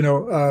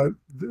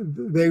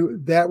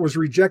 That was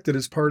rejected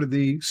as part of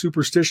the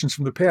superstitions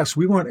from the past.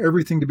 We want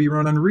everything to be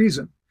run on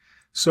reason.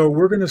 So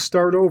we're going to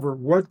start over.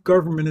 What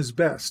government is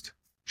best?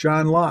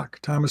 John Locke,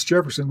 Thomas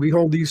Jefferson. We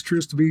hold these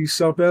truths to be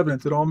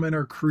self-evident, that all men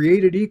are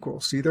created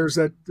equal. See, there's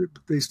that,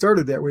 they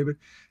started that way, but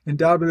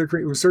endowed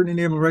with certain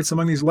inalienable rights,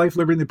 among these life,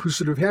 liberty, and the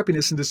pursuit of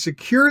happiness. And to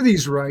secure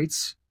these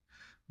rights,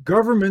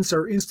 governments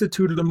are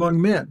instituted among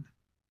men.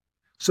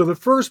 So the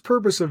first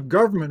purpose of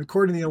government,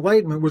 according to the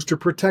Enlightenment, was to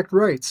protect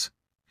rights.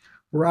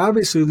 We're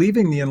obviously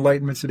leaving the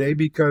Enlightenment today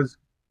because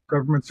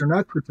governments are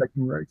not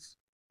protecting rights.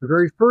 The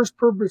very first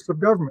purpose of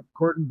government,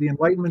 according to the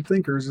Enlightenment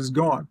thinkers, is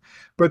gone.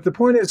 But the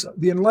point is,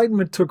 the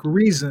Enlightenment took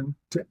reason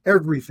to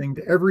everything,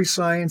 to every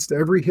science, to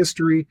every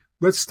history.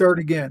 Let's start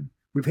again.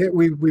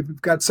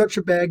 We've got such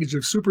a baggage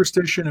of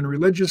superstition and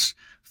religious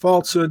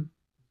falsehood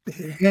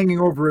hanging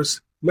over us.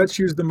 Let's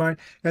use the mind.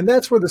 And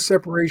that's where the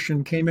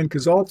separation came in,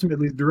 because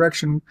ultimately the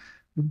direction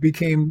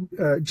became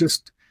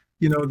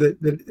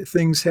that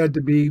things had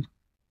to be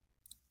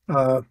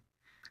touchable,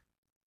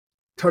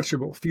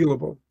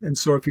 feelable. And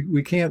so if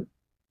we can't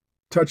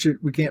touch it,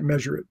 we can't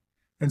measure it.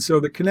 And so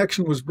the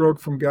connection was broke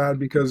from God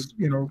because,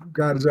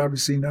 God is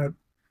obviously not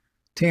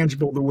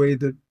tangible the way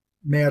that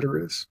matter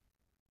is.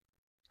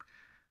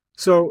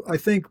 So I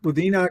think with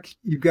Enoch,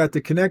 you've got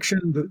the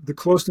connection, the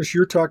closeness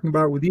you're talking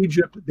about with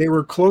Egypt. They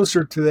were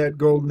closer to that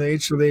golden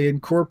age, so they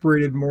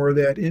incorporated more of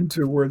that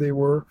into where they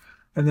were.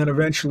 And then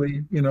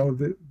eventually,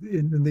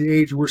 in the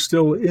age, we're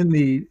still in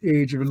the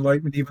age of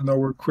enlightenment, even though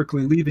we're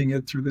quickly leaving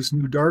it through this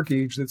new dark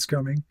age that's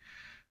coming.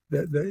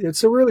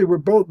 So really, we're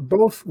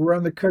we're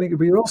on the cutting.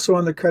 We're also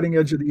on the cutting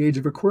edge of the age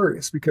of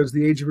Aquarius, because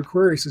the age of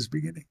Aquarius is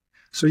beginning.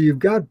 So you've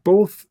got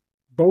both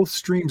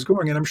streams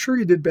going, and I'm sure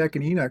you did back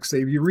in Enoch's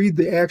day. If you read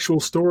the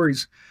actual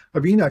stories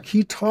of Enoch,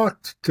 he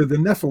talked to the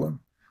Nephilim,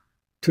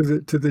 to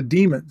the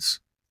demons,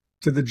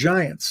 to the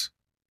giants.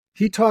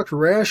 He talked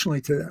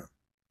rationally to them.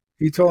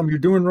 He told them, "You're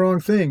doing wrong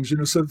things."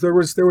 So there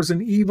was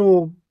an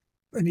evil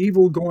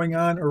going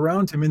on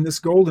around him in this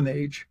golden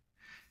age.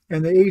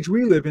 And the age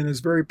we live in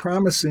is very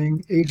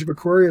promising, age of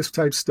Aquarius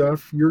type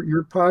stuff.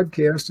 Your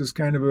podcast is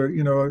kind of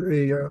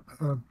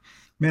a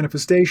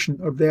manifestation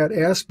of that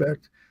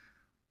aspect.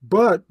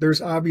 But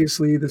there's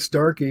obviously this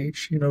dark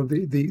age,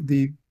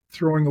 the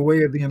throwing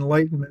away of the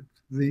Enlightenment,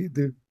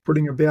 the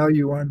putting a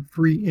value on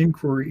free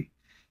inquiry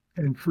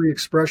and free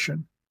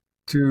expression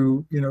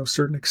to,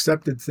 certain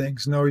accepted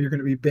things. No, you're going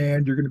to be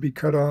banned, you're going to be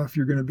cut off,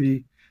 you're going to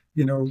be,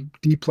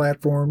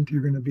 deplatformed,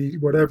 you're going to be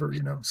whatever.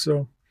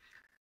 So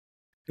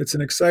it's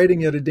an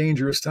exciting yet a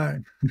dangerous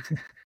time.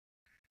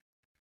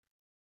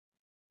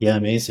 Yeah,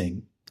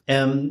 amazing.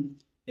 This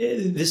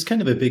is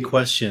kind of a big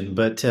question,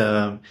 but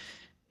do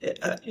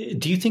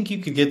you think you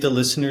could give the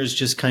listeners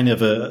just kind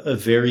of a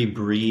very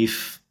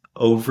brief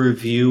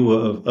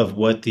overview of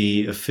what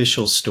the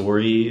official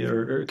story,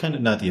 or kind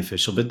of not the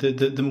official, but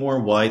the more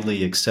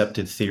widely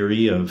accepted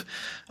theory of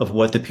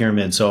what the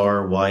pyramids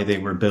are, why they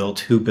were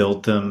built, who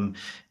built them,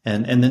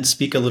 and then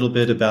speak a little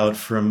bit about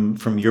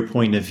from your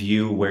point of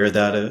view where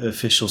that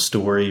official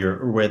story,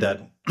 or where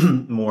that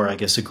more, I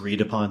guess, agreed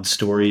upon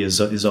story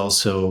is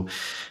also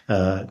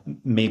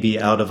maybe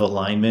out of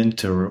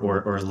alignment,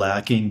 or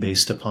lacking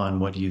based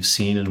upon what you've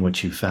seen and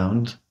what you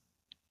found?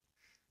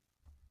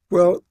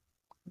 Well,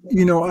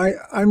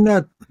 I'm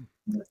not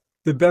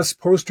the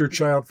best poster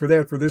child for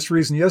that for this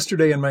reason.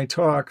 Yesterday in my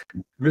talk,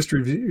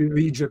 Mystery of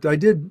Egypt, I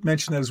did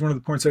mention that as one of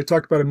the points. I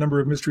talked about a number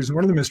of mysteries, and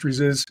one of the mysteries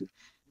is,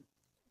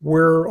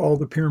 where are all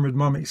the pyramid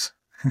mummies?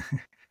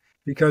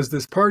 Because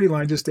this party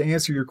line, just to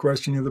answer your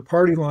question, the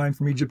party line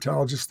from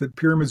Egyptologists that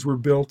pyramids were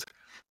built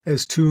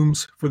as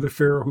tombs for the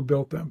pharaoh who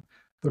built them.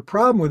 The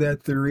problem with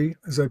that theory,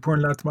 as I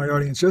pointed out to my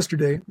audience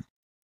yesterday,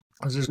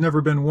 is there's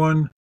never been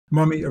one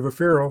mummy of a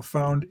pharaoh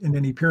found in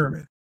any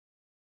pyramid.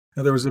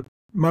 Now, there was a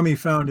mummy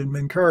found in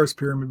Menkaura's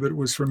pyramid, but it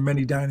was from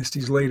many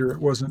dynasties later. It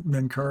wasn't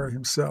Menkaura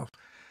himself.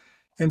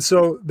 And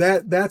so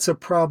that's a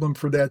problem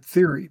for that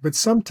theory. But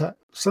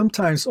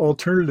sometimes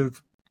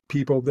alternative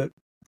people that,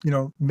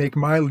 make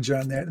mileage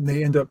on that, and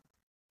they end up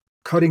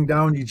cutting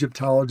down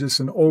Egyptologists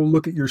and, oh,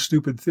 look at your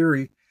stupid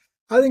theory.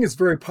 I think it's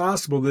very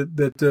possible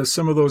that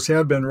some of those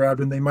have been robbed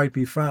and they might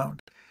be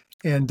found.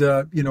 And,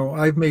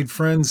 I've made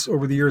friends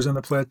over the years on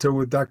the plateau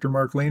with Dr.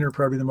 Mark Lehner,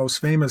 probably the most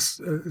famous,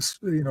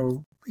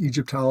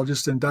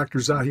 Egyptologist, and Dr.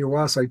 Zahi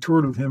Hawass. I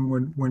toured with him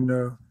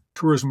when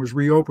tourism was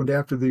reopened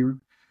after the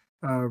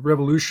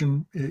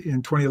revolution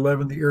in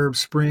 2011, the Arab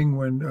Spring,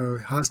 when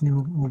Hosni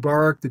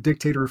Mubarak, the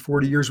dictator of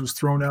 40 years, was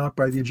thrown out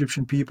by the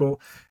Egyptian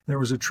people. There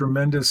was a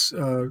tremendous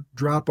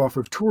drop-off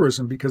of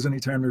tourism because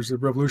anytime there's a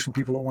revolution,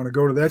 people don't want to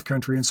go to that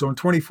country. And so in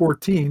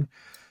 2014,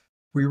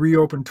 we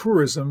reopened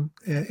tourism,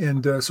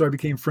 and so I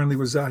became friendly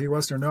with Zahi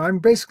Hawass. Now, I'm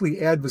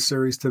basically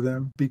adversaries to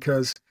them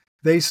because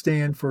they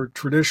stand for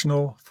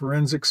traditional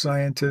forensic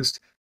scientists.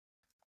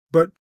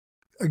 But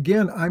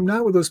again, I'm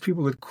not with those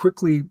people that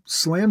quickly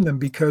slam them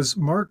because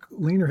Mark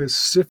Lehner has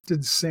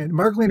sifted sand.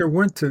 Mark Lehner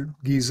went to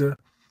Giza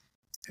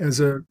as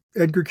a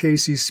Edgar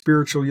Cayce's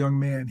spiritual young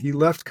man. He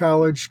left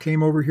college,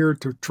 came over here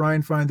to try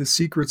and find the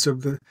secrets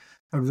of the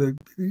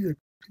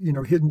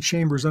hidden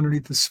chambers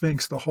underneath the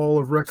Sphinx, the Hall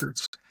of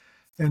Records,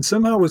 and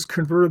somehow was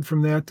converted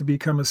from that to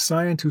become a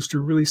scientist who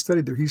really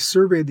studied there. He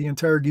surveyed the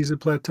entire Giza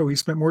Plateau. He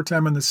spent more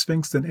time on the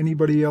Sphinx than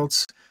anybody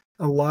else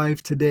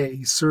alive today.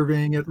 He's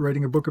surveying it,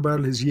 writing a book about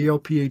it. His Yale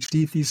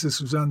PhD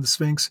thesis was on the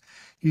Sphinx.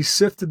 He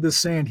sifted the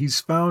sand.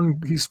 He's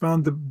found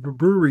the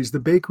breweries, the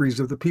bakeries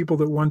of the people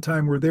that one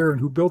time were there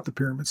and who built the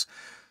pyramids.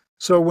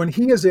 So when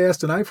he is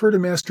asked, and I've heard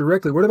him asked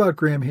directly, what about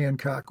Graham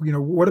Hancock?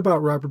 What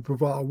about Robert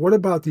Pahl? What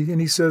about and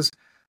he says,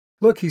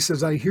 look, he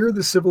says, I hear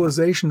the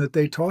civilization that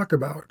they talk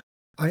about.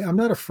 I'm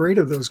not afraid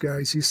of those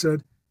guys. He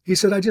said,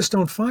 I just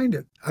don't find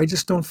it. I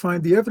just don't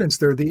find the evidence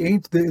there.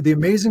 The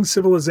amazing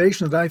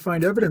civilization that I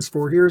find evidence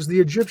for here is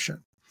the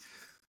Egyptian.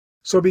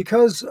 So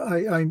because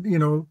I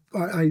know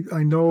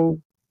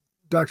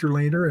Dr.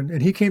 Lehner,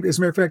 and he came, as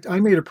a matter of fact,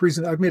 I've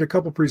made a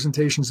couple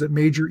presentations at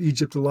major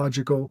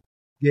Egyptological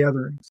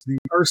gatherings. The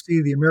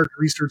RC, the American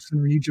Research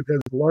Center in Egypt,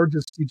 has the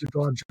largest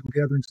Egyptological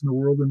gatherings in the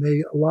world, and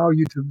they allow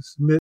you to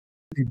submit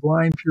a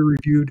blind,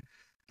 peer-reviewed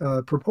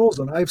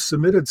proposal. And I've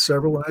submitted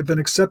several, and I've been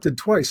accepted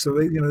twice. So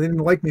they didn't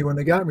like me when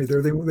they got me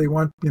there. They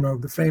want,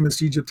 the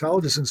famous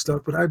Egyptologists and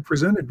stuff, but I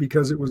presented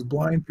because it was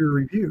blind,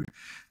 peer-reviewed.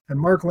 And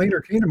Mark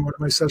Lehner came to one of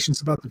my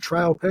sessions about the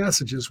trial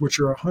passages, which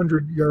are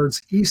 100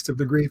 yards east of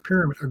the Great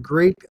Pyramid, a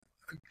great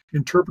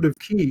interpretive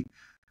key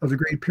of the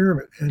Great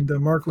Pyramid. And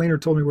Mark Lehner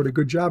told me what a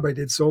good job I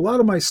did. So a lot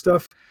of my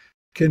stuff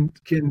can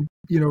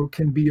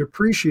be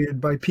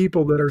appreciated by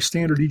people that are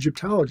standard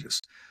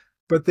Egyptologists.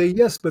 But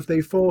they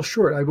fall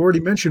short. I've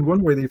already mentioned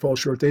one way they fall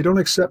short. They don't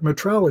accept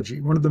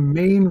metrology. One of the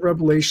main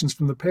revelations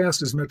from the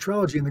past is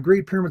metrology, and the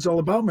Great Pyramid's all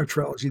about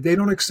metrology. They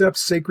don't accept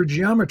sacred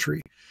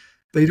geometry.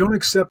 They don't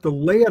accept the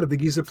layout of the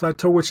Giza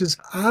Plateau, which is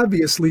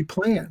obviously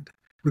planned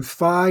with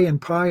phi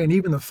and pi, and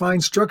even the fine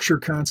structure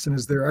constant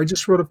is there. I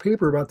just wrote a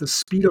paper about the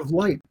speed of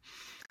light.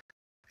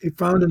 It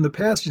found in the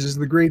passages of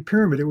the Great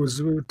Pyramid. It was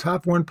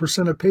top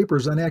 1% of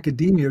papers on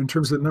academia in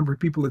terms of the number of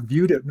people that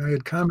viewed it, and I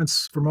had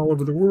comments from all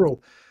over the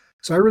world.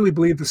 So I really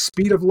believe the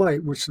speed of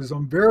light, which is a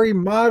very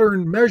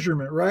modern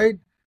measurement, right?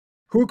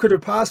 Who could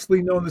have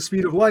possibly known the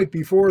speed of light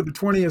before the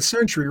 20th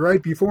century,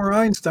 right? Before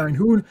Einstein?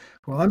 Who?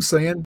 Well, I'm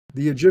saying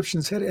the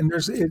Egyptians had, and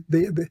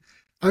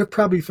I've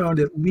probably found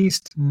at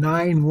least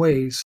 9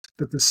 ways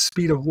that the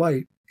speed of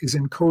light is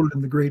encoded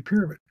in the Great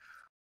Pyramid.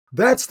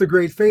 That's the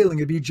great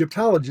failing of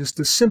Egyptologists,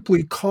 to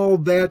simply call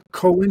that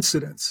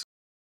coincidence.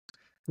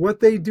 What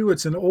they do,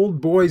 it's an old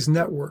boys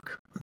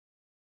network.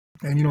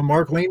 And,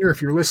 Mark Lehner,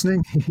 if you're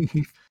listening,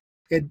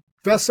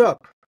 fess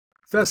up.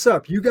 Fess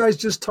up. You guys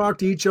just talk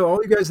to each other.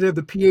 All you guys that have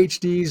the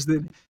PhDs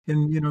that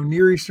in,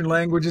 Near Eastern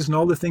languages and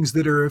all the things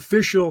that are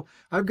official.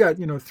 I've got,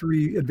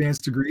 3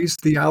 advanced degrees: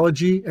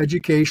 theology,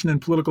 education,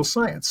 and political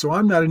science. So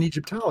I'm not an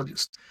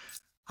Egyptologist.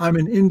 I'm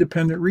an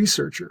independent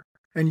researcher.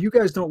 And you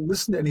guys don't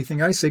listen to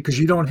anything I say because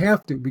you don't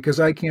have to, because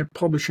I can't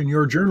publish in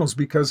your journals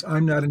because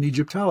I'm not an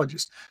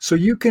Egyptologist. So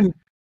you can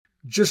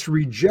just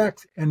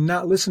reject and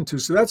not listen to.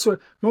 So that's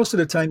what most of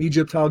the time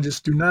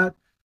Egyptologists do not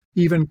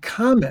even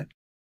comment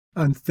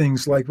on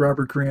things like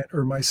Robert Grant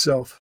or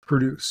myself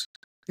produce.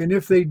 And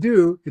if they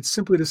do, it's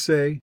simply to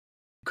say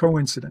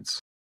coincidence.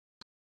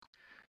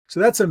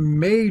 So that's a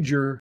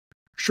major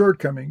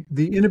shortcoming,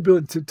 the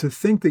inability to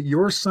think that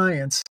your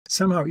science,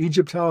 somehow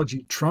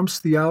Egyptology, trumps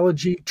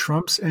theology,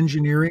 trumps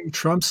engineering,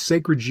 trumps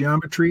sacred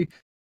geometry,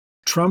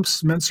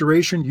 trumps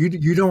mensuration.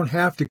 You don't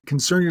have to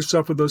concern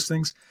yourself with those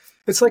things.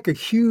 It's like a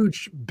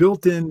huge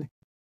built-in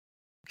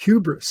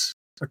hubris,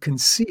 a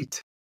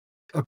conceit,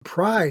 a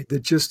pride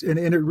that just, and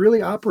it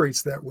really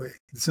operates that way.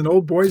 It's an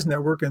old boys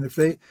network. And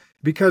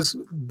because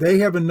they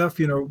have enough,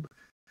 so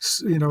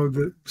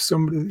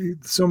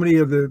many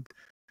of the,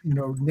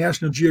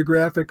 National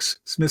Geographics,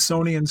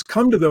 Smithsonian's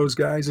come to those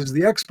guys as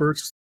the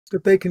experts,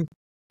 that they can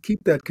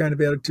keep that kind of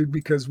attitude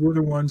because we're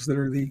the ones that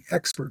are the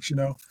experts,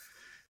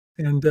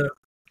 and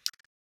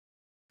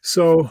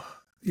so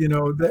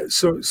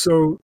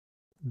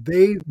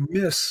they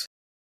miss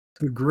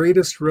the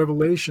greatest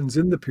revelations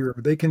in the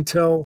pyramid. They can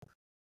tell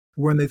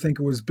when they think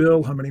it was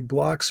built, how many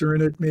blocks are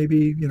in it,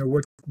 maybe,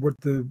 what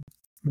the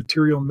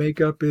material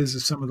makeup is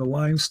of some of the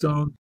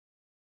limestone.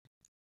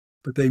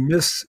 But they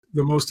miss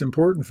the most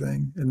important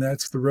thing, and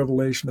that's the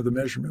revelation of the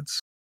measurements.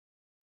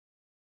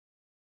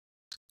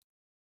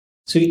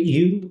 So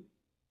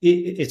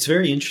it's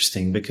very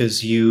interesting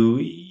because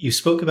you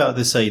spoke about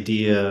this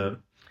idea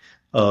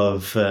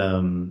of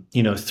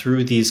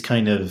through these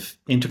kind of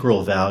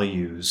integral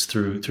values,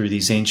 through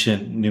these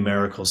ancient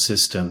numerical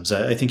systems.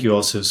 I think you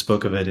also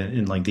spoke of it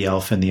in like the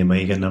alpha and the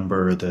omega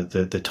number,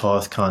 the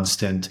Thoth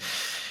constant,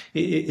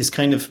 is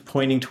kind of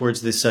pointing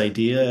towards this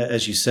idea,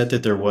 as you said,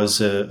 that there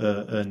was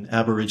an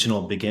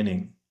aboriginal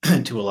beginning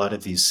to a lot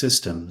of these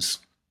systems.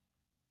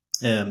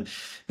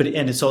 But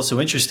it's also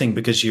interesting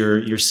because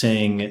you're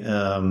saying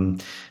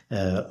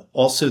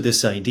also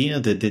this idea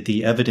that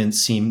the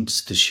evidence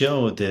seems to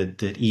show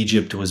that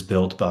Egypt was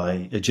built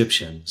by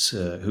Egyptians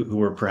who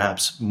were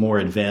perhaps more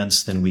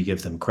advanced than we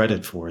give them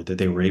credit for, that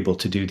they were able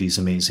to do these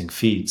amazing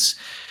feats.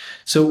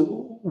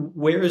 So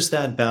where is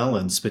that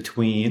balance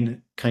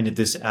between kind of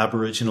this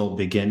aboriginal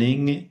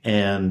beginning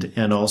and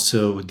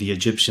also the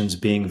Egyptians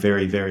being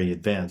very, very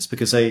advanced?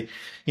 Because a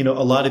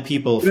lot of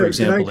people, for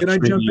example, can I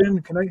jump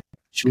in?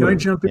 Sure. Can I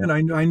jump in?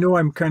 Yeah. I know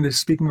I'm kind of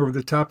speaking over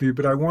the top of you,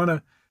 but I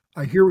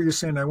hear what you're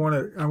saying. I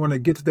want to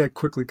get to that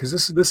quickly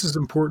because this is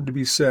important to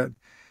be said.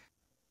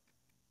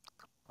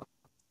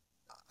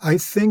 I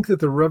think that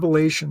the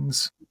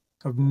revelations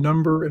of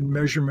number and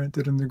measurement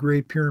that in the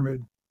Great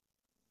Pyramid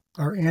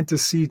are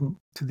antecedent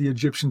to the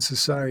Egyptian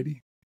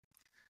society.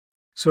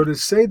 So to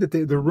say that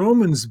the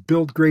Romans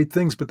built great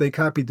things, but they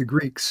copied the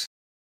Greeks.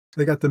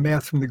 They got the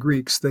math from the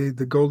Greeks. The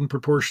golden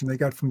proportion they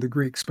got from the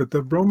Greeks. But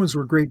the Romans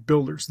were great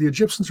builders. The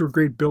Egyptians were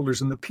great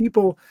builders. And the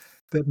people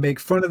that make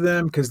fun of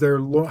them because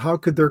how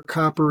could their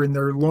copper in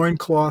their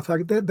loincloth,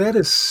 that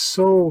is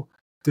so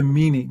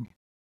demeaning.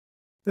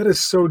 That is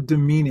so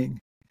demeaning.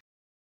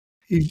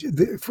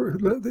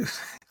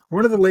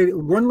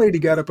 One lady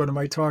got up out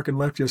my talk and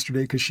left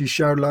yesterday because she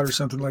shouted out or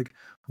something like,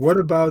 "What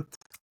about,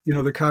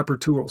 the copper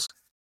tools?"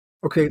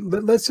 Okay,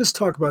 let's just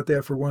talk about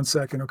that for 1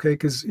 second, okay?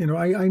 Because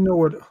I know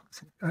what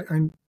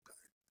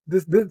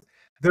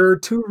there are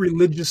 2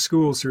 religious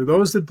schools here.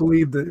 Those that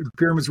believe that the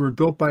pyramids were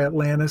built by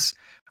Atlantis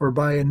or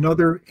by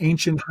another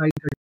ancient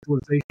high-tech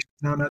civilization.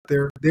 Now, not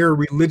they're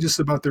religious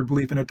about their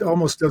belief, and it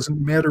almost doesn't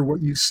matter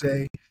what you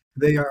say.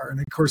 They are, and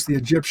of course, the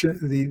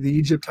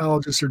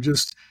Egyptologists are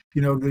just,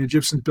 the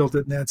Egyptians built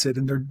it, and that's it.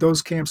 And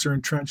those camps are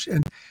entrenched,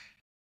 and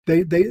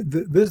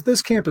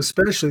this camp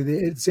especially,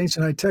 it's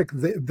ancient high tech.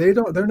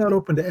 They're not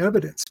open to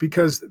evidence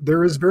because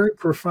there is very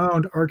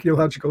profound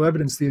archaeological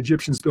evidence the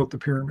Egyptians built the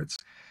pyramids.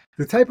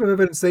 The type of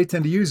evidence they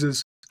tend to use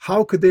is,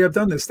 how could they have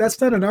done this? That's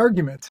not an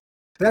argument.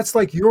 That's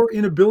like your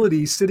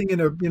inability sitting in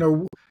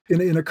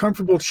a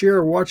comfortable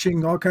chair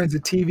watching all kinds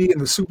of TV and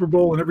the Super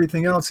Bowl and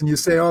everything else, and you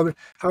say,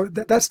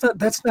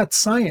 that's not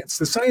science.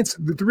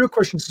 The real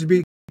question should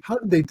be, how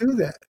did they do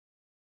that?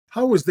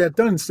 How was that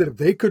done? Instead of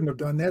they couldn't have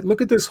done that.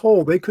 Look at this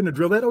hole. They couldn't have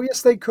drilled that. Oh,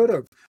 yes, they could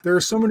have. There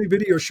are so many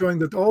videos showing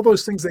that all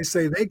those things they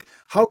say,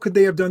 how could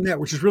they have done that?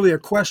 Which is really a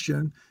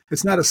question.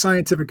 It's not a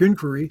scientific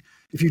inquiry.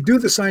 If you do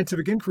the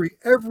scientific inquiry,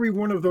 every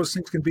one of those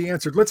things can be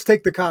answered. Let's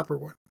take the copper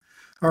one.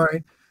 All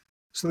right.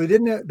 So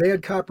they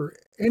had copper.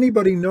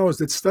 Anybody knows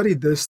that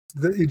studied this,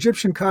 the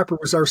Egyptian copper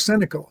was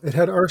arsenical. It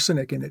had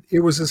arsenic in it. It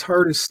was as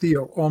hard as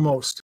steel,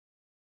 almost.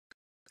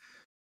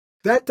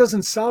 That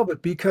doesn't solve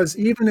it, because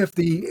even if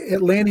the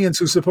Atlanteans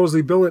who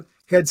supposedly built it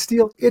had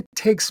steel, it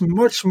takes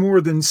much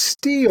more than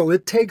steel.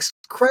 It takes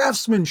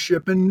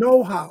craftsmanship and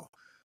know-how.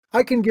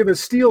 I can give a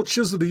steel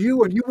chisel to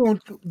you and you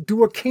won't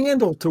do a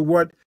candle to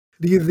what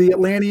the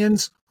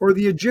Atlanteans or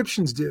the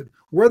Egyptians did.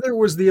 Whether it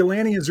was the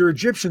Atlanteans or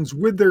Egyptians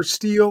with their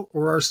steel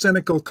or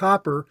arsenical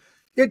copper,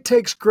 it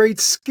takes great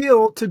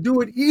skill to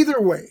do it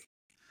either way.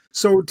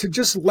 So to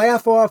just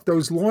laugh off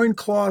those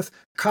loincloth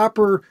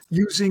copper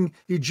using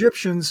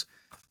Egyptians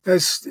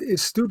as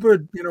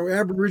stupid,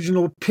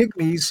 Aboriginal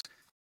pygmies,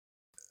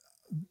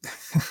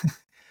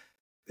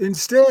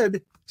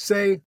 instead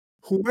say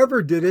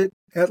whoever did it,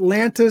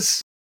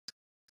 Atlantis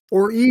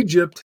or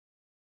Egypt,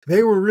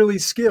 they were really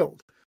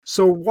skilled.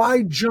 So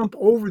why jump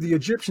over the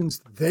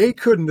Egyptians? They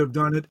couldn't have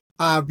done it,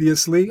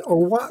 obviously.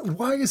 Or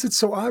why is it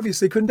so obvious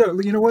they couldn't do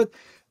it? You know what?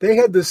 They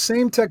had the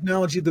same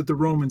technology that the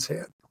Romans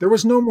had. There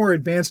was no more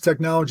advanced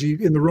technology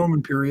in the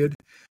Roman period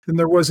than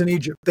there was in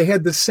Egypt. They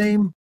had the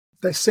same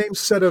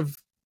set of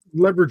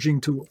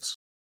leveraging tools.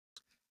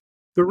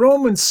 The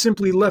Romans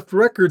simply left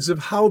records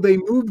of how they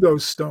moved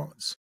those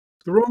stones.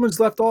 The Romans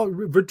left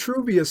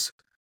Vitruvius,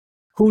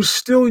 who's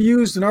still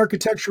used in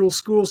architectural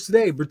schools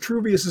today.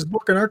 Vitruvius's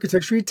book on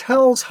architecture, he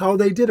tells how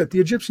they did it. The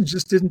Egyptians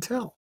just didn't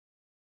tell.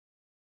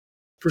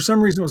 For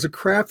some reason, it was a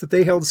craft that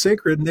they held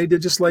sacred, and they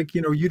did just like,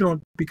 you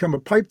don't become a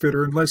pipe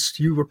fitter unless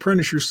you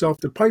apprentice yourself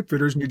to pipe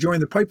fitters and you join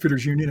the pipe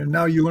fitters union, and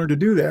now you learn to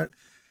do that.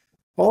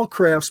 All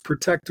crafts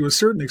protect to a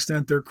certain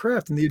extent their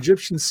craft, and the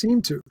Egyptians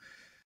seem to.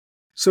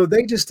 So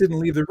they just didn't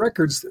leave the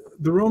records.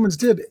 The Romans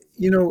did.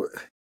 The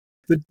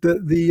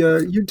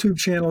YouTube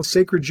channel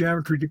Sacred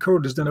Geometry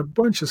Decoded has done a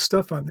bunch of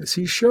stuff on this.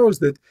 He shows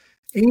that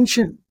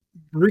ancient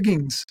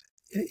riggings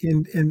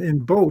in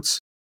boats,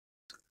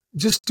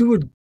 just do a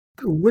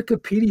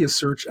Wikipedia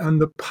search on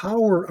the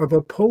power of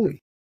a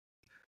pulley.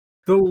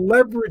 The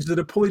leverage that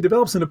a pulley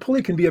develops, and a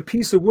pulley can be a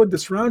piece of wood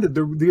that's rounded.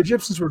 The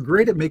Egyptians were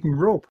great at making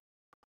rope.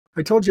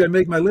 I told you I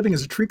make my living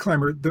as a tree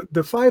climber.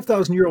 The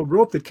 5,000-year-old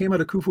rope that came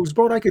out of Khufu's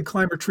boat, I could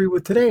climb a tree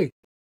with today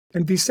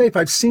and be safe.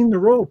 I've seen the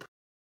rope.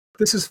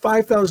 This is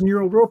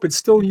 5,000-year-old rope. It's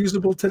still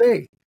usable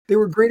today. They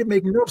were great at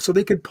making rope, so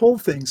they could pull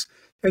things.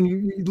 And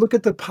you look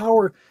at the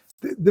power.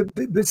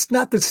 It's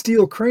not the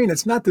steel crane.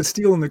 It's not the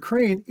steel in the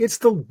crane. It's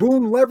the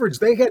boom leverage.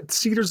 They had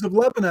cedars of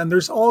Lebanon.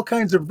 There's all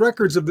kinds of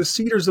records of the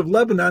cedars of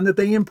Lebanon that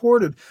they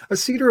imported. A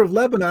cedar of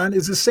Lebanon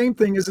is the same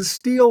thing as a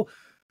steel.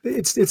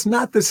 It's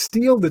not the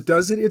steel that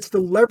does it. It's the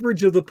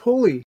leverage of the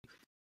pulley.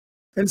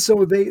 And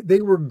so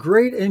they were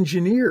great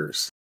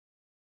engineers.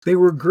 They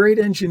were great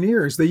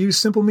engineers. They used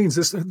simple means.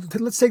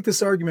 Let's take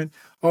this argument.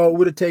 Oh, it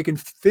would have taken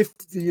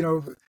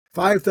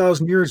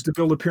 5,000 years to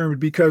build a pyramid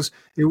because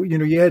you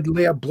had to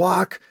lay a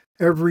block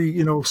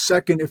every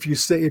second. If you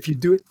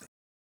do it,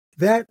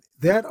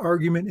 that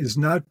argument is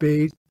not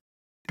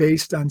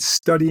based on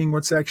studying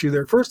what's actually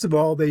there. First of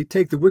all, they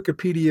take the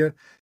Wikipedia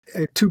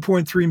at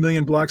 2.3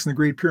 million blocks in the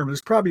Great Pyramid.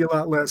 There's probably a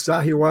lot less.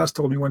 Zahi Hawass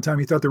told me one time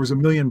he thought there was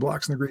 1 million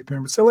blocks in the Great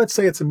Pyramid. So let's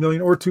say it's 1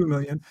 million or 2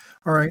 million.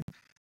 All right.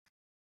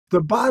 The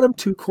bottom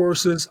two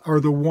courses are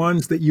the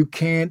ones that you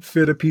can't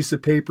fit a piece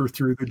of paper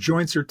through. The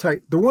joints are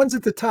tight. The ones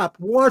at the top,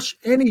 watch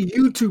any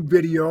YouTube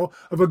video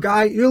of a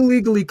guy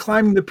illegally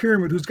climbing the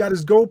pyramid who's got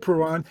his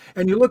GoPro on,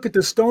 and you look at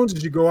the stones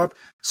as you go up.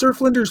 Sir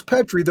Flinders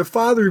Petrie, the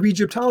father of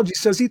Egyptology,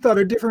 says he thought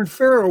a different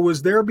pharaoh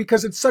was there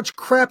because it's such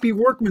crappy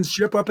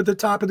workmanship up at the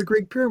top of the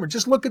Great Pyramid.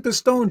 Just look at the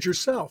stones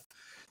yourself.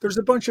 There's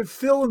a bunch of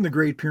fill in the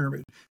Great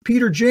Pyramid.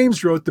 Peter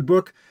James wrote the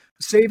book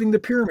Saving the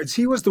Pyramids.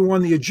 He was the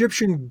one the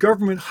Egyptian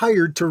government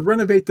hired to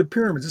renovate the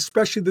pyramids,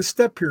 especially the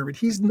step pyramid.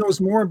 He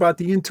knows more about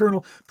the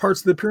internal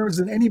parts of the pyramids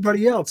than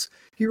anybody else.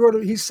 He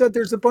said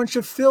there's a bunch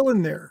of fill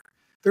in there.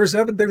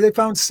 They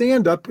found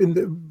sand up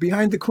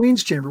behind the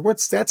Queen's chamber.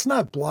 That's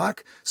not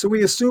block. So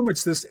we assume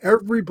it's this.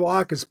 Every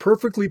block is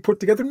perfectly put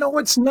together. No,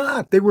 it's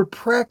not. They were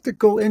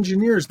practical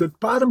engineers. The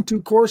bottom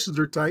two courses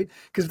are tight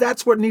because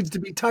that's what needs to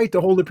be tight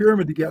to hold the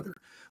pyramid together.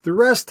 The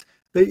rest,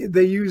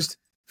 they used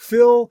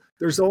fill.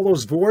 There's all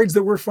those voids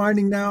that we're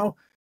finding now.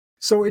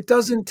 So it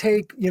doesn't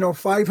take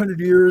 500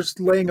 years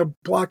laying a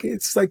block.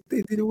 It's like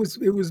it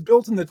was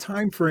built in the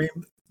time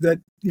frame that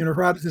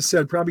Herodotus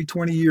said, probably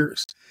 20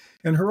 years.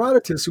 And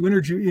Herodotus, who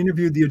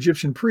interviewed the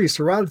Egyptian priest,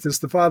 Herodotus,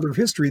 the father of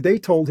history, they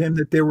told him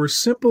that there were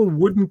simple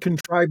wooden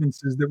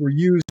contrivances that were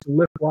used to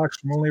lift blocks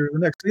from one layer to the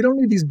next. They don't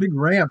need these big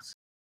ramps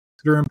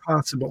that are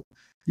impossible.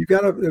 You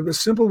got a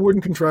simple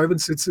wooden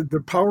contrivance. It's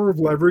the power of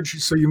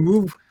leverage. So you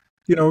move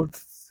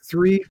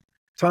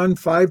 3-ton,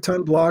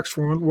 5-ton blocks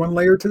from one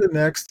layer to the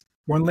next,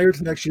 one layer to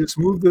the next. You just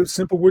move the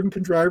simple wooden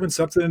contrivance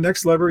up to the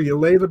next lever. You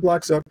lay the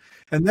blocks up,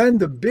 and then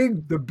the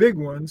big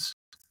ones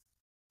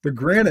the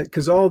granite,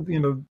 because all,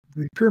 the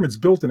pyramid's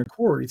built in a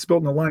quarry. It's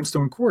built in a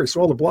limestone quarry.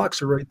 So all the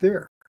blocks are right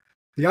there.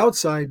 The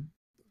outside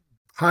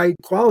high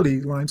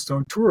quality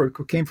limestone tour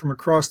came from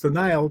across the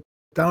Nile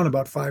down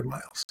about 5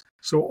 miles.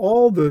 So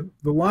all the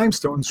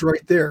limestone's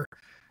right there.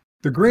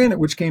 The granite,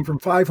 which came from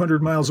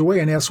 500 miles away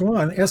in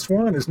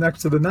S1 is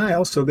next to the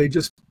Nile. So they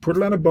just put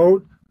it on a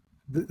boat.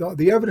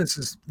 The evidence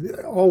is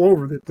all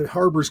over that the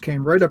harbors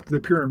came right up to the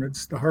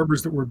pyramids, the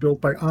harbors that were built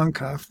by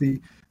Ankaf,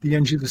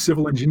 the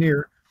civil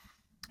engineer.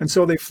 And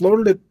so they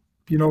floated it,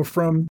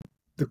 from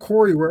the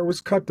quarry where it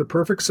was cut, the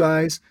perfect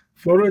size,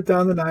 floated it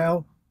down the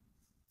Nile,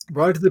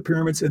 brought it to the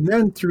pyramids, and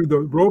then through the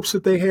ropes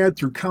that they had,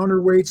 through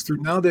counterweights,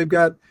 now they've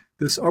got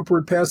this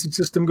upward passage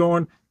system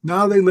going.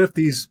 Now they lift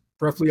these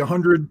roughly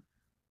 100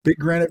 big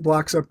granite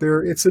blocks up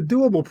there. It's a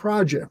doable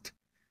project.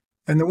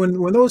 And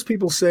when those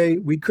people say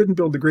we couldn't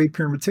build the Great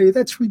Pyramid, I tell you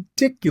that's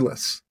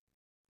ridiculous.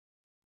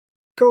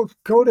 Go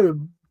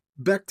to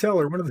Bechtel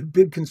or one of the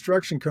big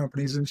construction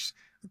companies, and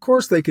of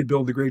course they could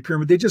build the Great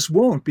Pyramid. They just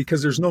won't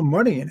because there's no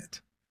money in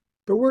it.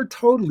 But we're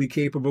totally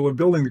capable of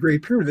building the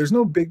Great Pyramid. There's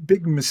no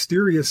big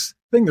mysterious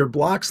thing. They're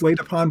blocks laid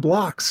upon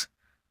blocks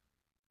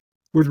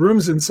with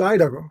rooms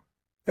inside of them.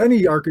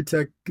 Any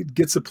architect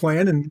gets a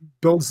plan and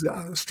builds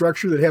a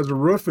structure that has a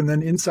roof, and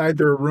then inside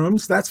there are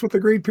rooms. That's what the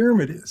Great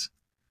Pyramid is.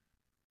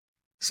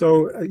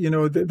 So,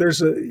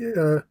 there's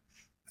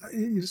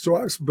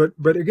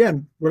but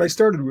again, what I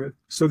started with,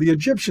 so the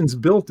Egyptians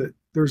built it.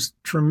 There's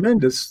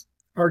tremendous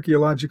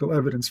archaeological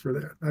evidence for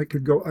that. I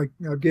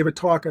gave a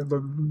talk at the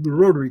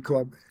Rotary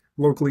Club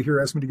locally here,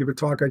 asked me to give a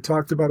talk. I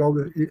talked about all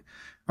the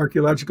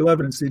archaeological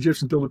evidence the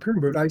Egyptians built a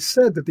pyramid, but I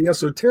said that the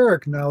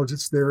esoteric knowledge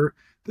that's there,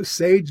 the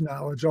sage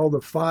knowledge, all the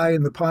phi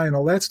and the pi and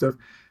all that stuff,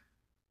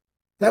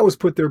 that was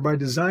put there by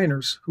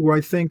designers who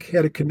I think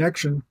had a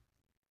connection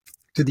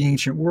to the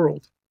ancient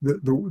world,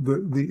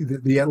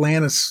 the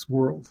Atlantis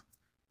world,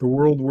 the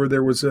world where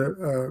there was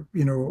a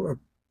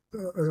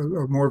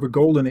more of a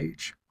golden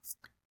age.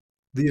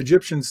 The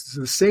Egyptians,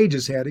 the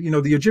sages had it.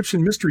 The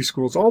Egyptian mystery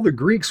schools, all the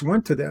Greeks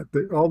went to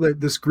that.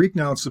 This Greek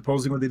knowledge,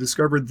 supposedly, when they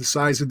discovered the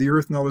size of the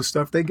earth and all this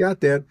stuff, they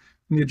got that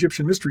in the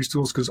Egyptian mystery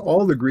schools because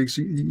all the Greeks,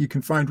 you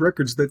can find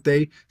records that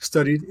they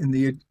studied in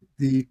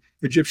the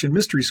Egyptian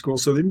mystery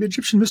schools. So the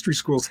Egyptian mystery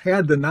schools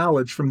had the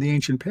knowledge from the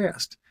ancient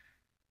past.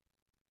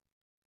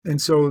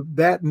 And so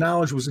that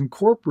knowledge was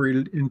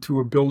incorporated into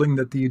a building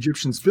that the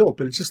Egyptians built.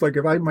 But it's just like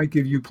if I might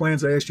give you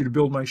plans, I asked you to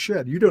build my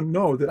shed. You don't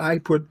know that I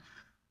put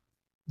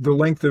the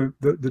length of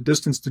the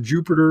distance to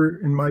Jupiter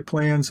in my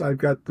plans. I've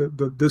got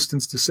the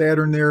distance to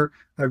Saturn there.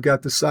 I've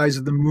got the size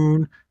of the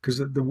moon because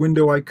the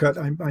window I cut,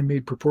 I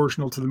made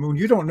proportional to the moon.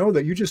 You don't know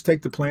that. You just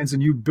take the plans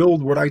and you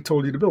build what I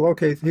told you to build.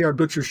 Okay, hey, I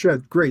built your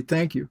shed. Great,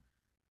 thank you.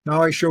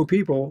 Now I show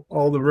people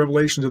all the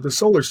revelations of the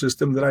solar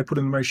system that I put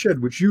in my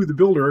shed, which you, the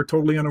builder, are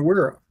totally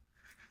unaware of.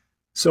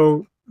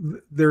 So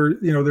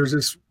there's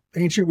this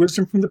ancient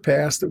wisdom from the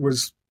past that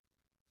was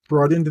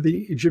brought into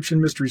the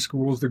Egyptian mystery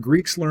schools. The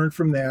Greeks learned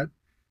from that.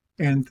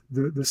 And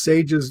the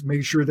sages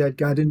made sure that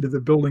got into the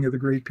building of the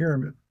Great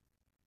Pyramid.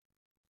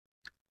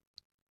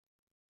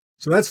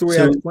 So that's the way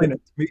I explain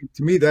it.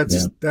 To me,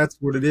 that's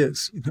what it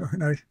is.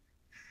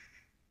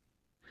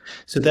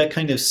 So that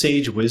kind of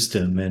sage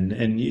wisdom,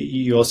 and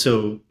you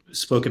also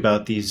spoke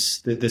about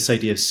this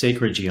idea of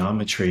sacred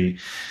geometry.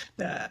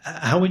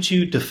 How would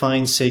you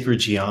define sacred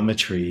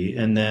geometry?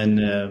 And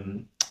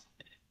then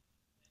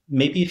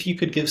maybe if you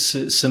could give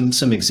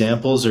some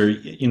examples, or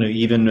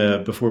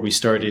even before we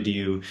started,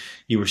 you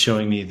were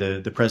showing me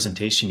the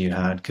presentation you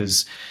had,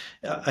 because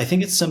I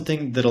think it's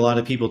something that a lot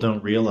of people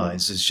don't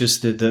realize. It's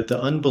just the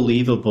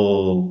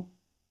unbelievable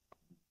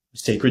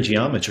sacred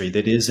geometry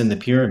that is in the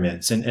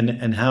pyramids,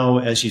 and how,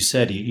 as you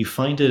said, you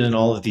find it in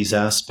all of these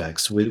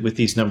aspects with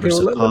these numbers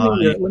of pi.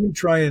 Let me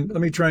try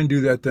and do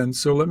that then.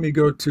 So let me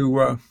go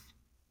to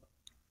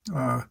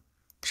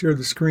share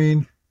the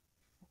screen.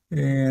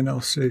 And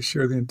I'll say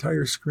share the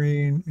entire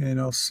screen, and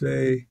I'll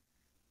say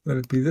let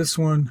it be this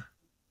one.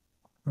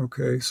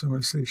 Okay, so I'm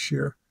going to say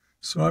share.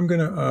 So I'm going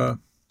to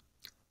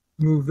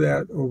move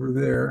that over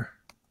there.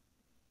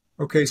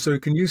 Okay, so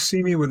can you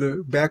see me with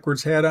a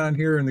backwards hat on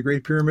here in the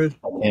Great Pyramid?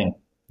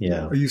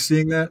 Yeah. Are you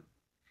seeing that?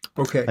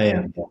 Okay. I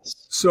am, yes.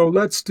 So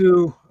let's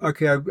do,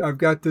 okay, I've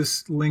got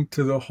this link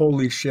to the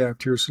Holy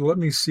Shaft here. So let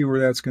me see where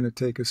that's going to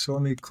take us. So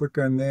let me click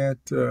on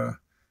that.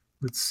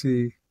 Let's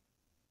see.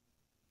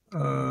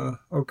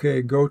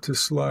 Okay, go to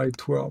slide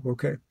 12.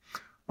 Okay.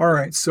 All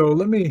right, so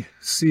let me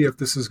see if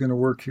this is going to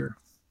work here.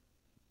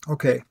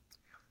 Okay,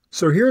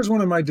 so here's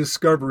one of my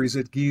discoveries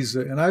at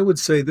Giza, and I would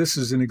say this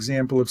is an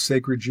example of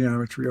sacred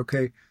geometry.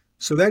 Okay,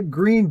 so that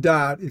green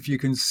dot, if you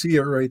can see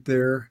it right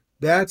there,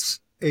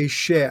 that's a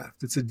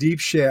shaft. It's a deep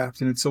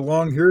shaft, and it's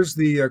along, here's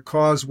the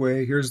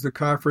causeway, here's the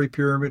Khafre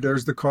pyramid,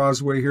 there's the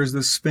causeway, here's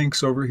the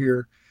Sphinx over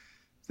here.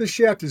 The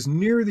shaft is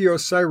near the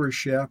Osiris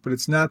shaft, but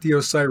it's not the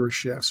Osiris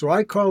shaft. So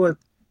I call it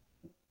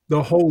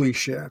the Holy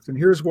Shaft, and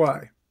here's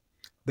why.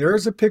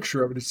 There's a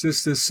picture of it. It's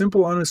just this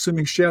simple,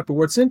 unassuming shaft, but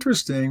what's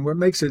interesting, what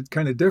makes it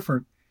kind of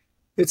different,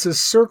 it's a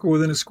circle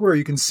within a square.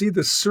 You can see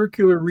the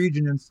circular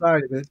region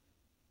inside of it,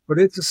 but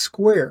it's a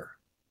square.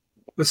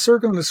 The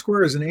circle and the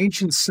square is an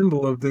ancient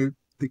symbol of the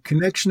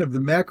connection of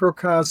the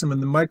macrocosm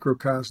and the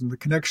microcosm, the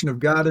connection of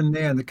God and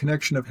man, the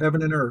connection of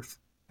heaven and earth.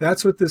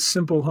 That's what this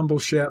simple, humble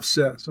shaft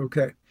says.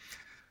 Okay.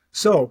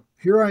 So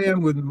here I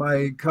am with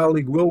my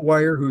colleague Will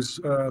Wire, who's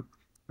a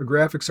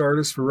graphics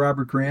artist for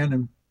Robert Grant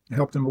and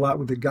helped him a lot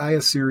with the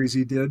Gaia series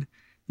he did.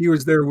 He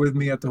was there with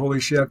me at the Holy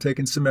Shaft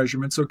taking some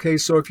measurements. Okay,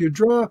 so if you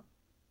draw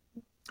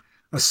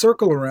a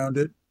circle around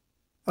it,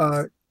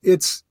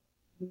 it's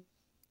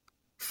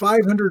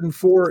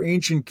 504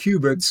 ancient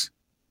cubits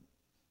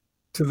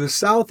to the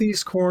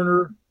southeast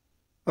corner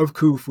of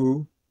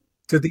Khufu,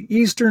 to the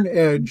eastern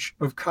edge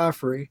of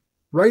Khafre,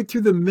 right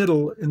through the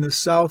middle in the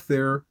south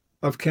there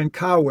of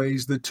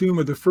Kenkawes, the tomb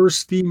of the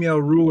first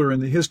female ruler in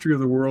the history of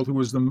the world, who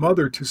was the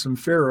mother to some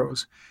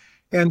pharaohs,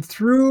 and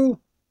through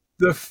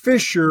the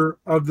fissure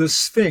of the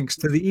Sphinx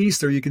to the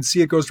east there. You can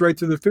see it goes right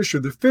through the fissure.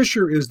 The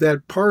fissure is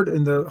that part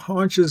in the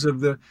haunches of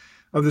the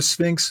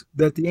Sphinx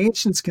that the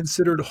ancients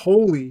considered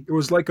holy. It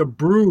was like a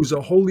bruise,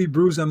 a holy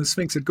bruise on the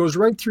Sphinx. It goes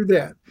right through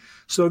that.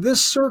 So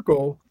this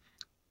circle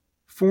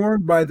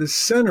formed by the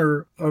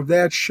center of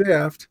that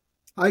shaft,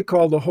 I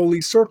call the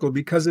Holy Circle,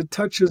 because it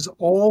touches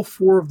all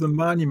four of the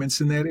monuments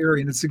in that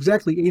area. And it's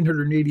exactly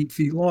 880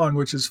 feet long,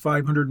 which is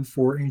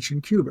 504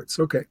 ancient cubits.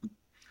 Okay.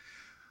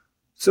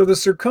 So the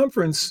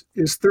circumference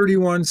is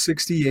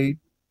 3168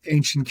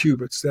 ancient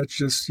cubits. That's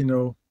just,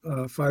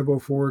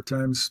 504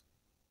 times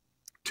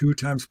 2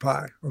 times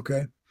pi.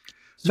 Okay.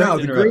 Now,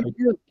 the great.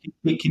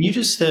 Can you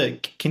just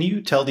can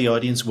you tell the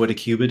audience what a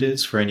cubit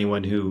is for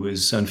anyone who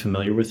is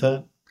unfamiliar with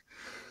that?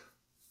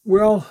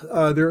 Well,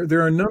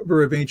 there are a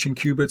number of ancient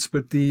cubits,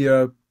 but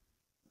the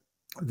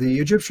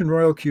Egyptian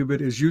royal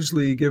cubit is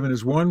usually given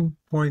as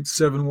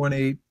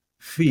 1.718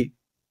 feet,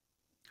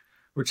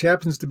 which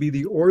happens to be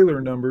the Euler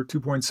number,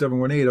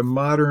 2.718, a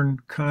modern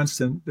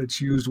constant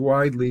that's used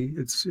widely.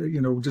 It's,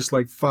 just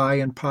like phi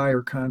and pi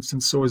are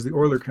constants, so is the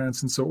Euler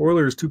constant. So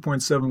Euler is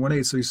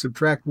 2.718, so you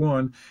subtract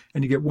 1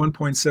 and you get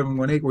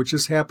 1.718, which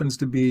just happens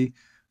to be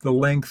the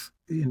length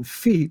in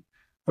feet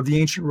of the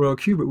ancient royal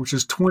cubit, which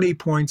is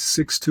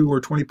 20.62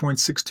 or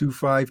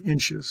 20.625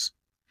 inches.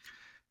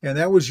 And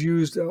that was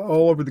used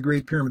all over the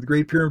Great Pyramid. The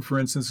Great Pyramid, for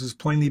instance, is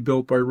plainly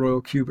built by royal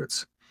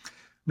cubits.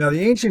 Now, the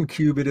ancient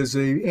cubit is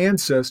an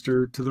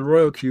ancestor to the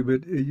royal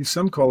cubit.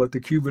 Some call it the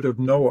cubit of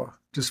Noah,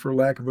 just for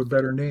lack of a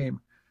better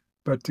name,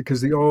 but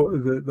because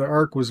the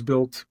ark was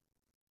built,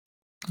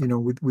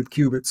 with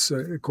cubits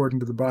according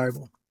to the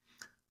Bible.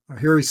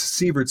 Harry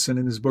Sievertson,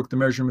 in his book *The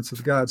Measurements of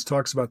the Gods*,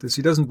 talks about this.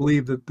 He doesn't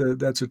believe that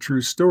that's a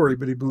true story,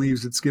 but he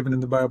believes it's given in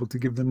the Bible to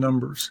give the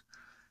numbers.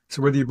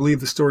 So whether you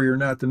believe the story or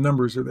not, the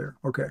numbers are there.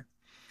 Okay.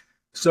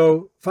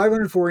 So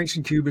 504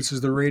 ancient cubits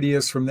is the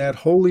radius from that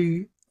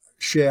holy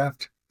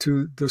shaft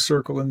to the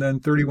circle, and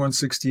then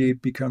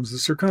 3168 becomes the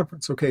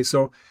circumference. Okay,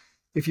 so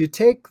if you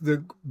take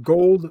the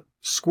gold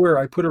square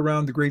I put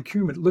around the Great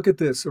Pyramid, look at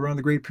this, around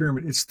the Great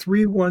Pyramid, it's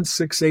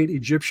 3168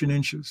 Egyptian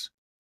inches.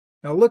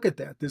 Now look at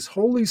that. This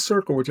holy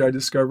circle, which I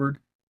discovered,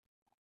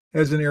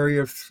 has an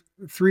area of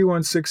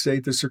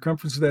 3168, the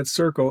circumference of that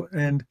circle,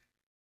 and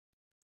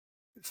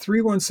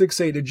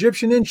 3168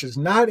 Egyptian inches,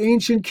 not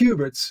ancient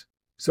cubits.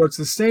 So it's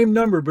the same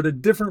number, but a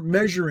different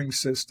measuring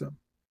system.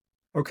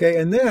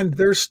 Okay, and then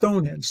there's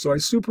Stonehenge. So I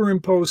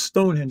superimpose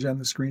Stonehenge on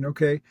the screen,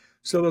 okay?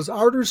 So those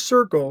outer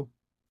circle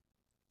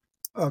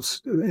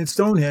in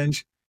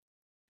Stonehenge,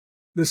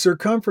 the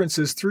circumference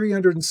is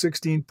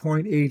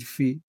 316.8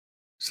 feet.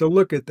 So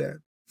look at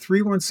that,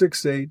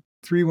 3168,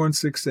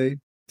 3168,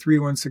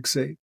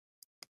 3168.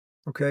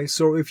 Okay,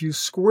 so if you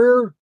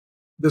square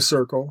the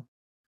circle,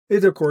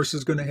 it, of course,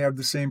 is going to have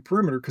the same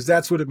perimeter, because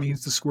that's what it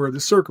means to square the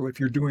circle if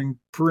you're doing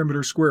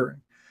perimeter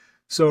squaring.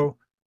 So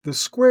the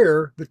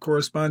square that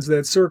corresponds to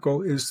that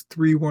circle is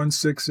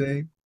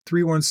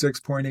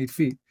 316.8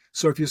 feet.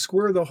 So if you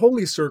square the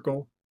holy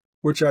circle,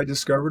 which I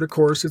discovered, of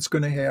course, it's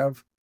going to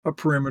have a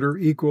perimeter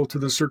equal to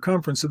the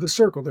circumference of the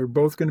circle. They're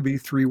both going to be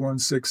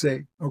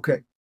 3168.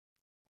 Okay.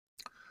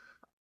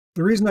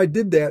 The reason I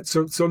did that,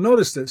 so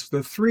notice this,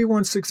 the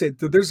 3168,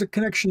 there's a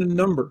connection in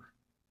number.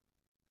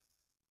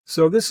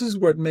 So this is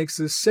what makes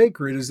this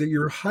sacred, is that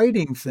you're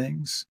hiding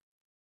things.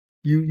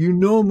 You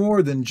know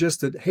more than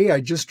just that, hey,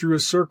 I just drew a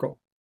circle.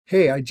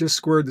 Hey, I just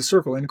squared the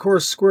circle. And of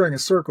course, squaring a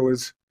circle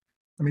is,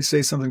 let me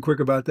say something quick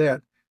about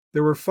that.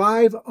 There were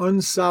 5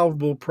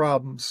 unsolvable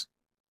problems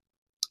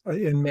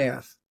in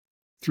math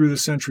through the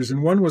centuries,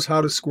 and one was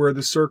how to square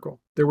the circle.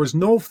 There was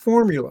no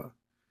formula.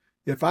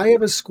 If I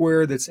have a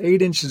square that's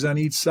 8 inches on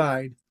each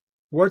side,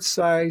 what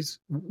size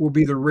will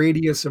be the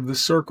radius of the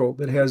circle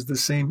that has the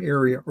same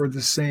area or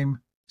the same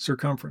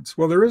circumference?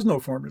 Well, there is no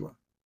formula.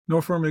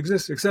 No formula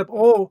exists, except,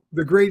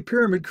 the Great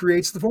Pyramid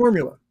creates the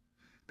formula.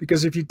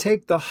 Because if you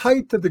take the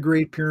height of the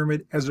Great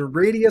Pyramid as a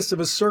radius of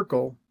a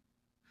circle,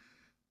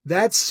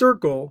 that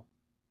circle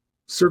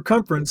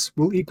circumference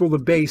will equal the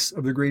base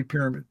of the Great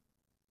Pyramid.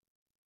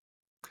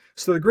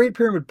 So the Great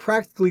Pyramid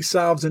practically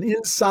solves an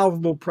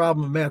insolvable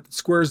problem of math that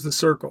squares the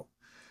circle.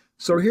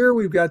 So here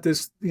we've got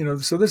this,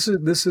 so this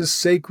is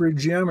sacred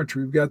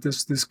geometry. We've got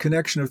this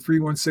connection of 3,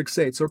 1, 6,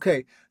 8.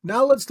 Okay,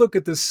 now let's look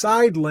at the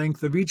side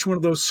length of each one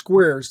of those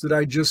squares that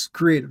I just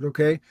created.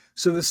 Okay,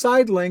 so the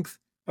side length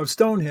of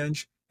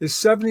Stonehenge is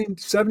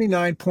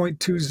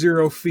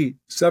 79.20 feet,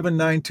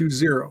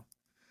 7920.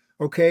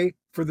 Okay,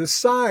 for the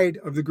side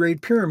of the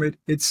Great Pyramid,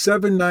 it's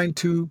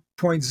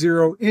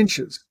 792.0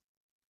 inches.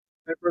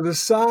 And for the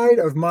side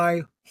of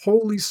my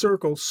holy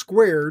circle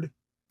squared,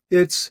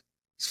 it's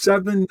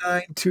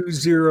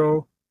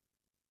 7920,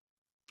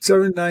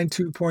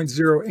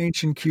 792.0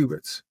 ancient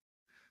cubits.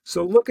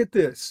 So look at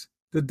this.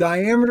 The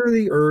diameter of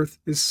the earth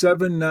is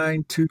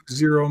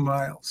 7920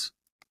 miles.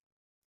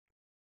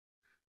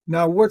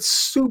 Now, what's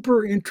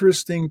super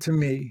interesting to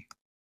me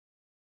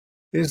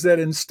is that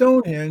in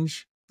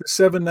Stonehenge, the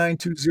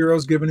 7920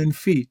 is given in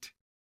feet.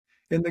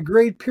 In the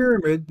Great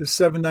Pyramid, the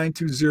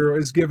 7920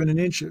 is given in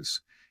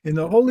inches. In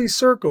the Holy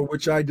Circle,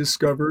 which I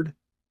discovered,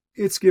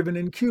 it's given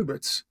in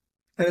cubits.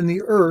 And in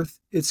the earth,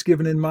 it's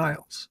given in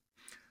miles.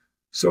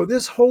 So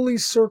this holy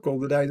circle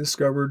that I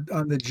discovered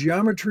on the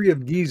geometry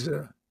of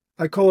Giza,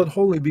 I call it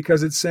holy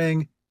because it's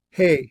saying,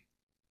 hey,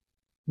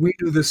 we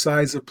knew the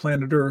size of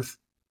planet Earth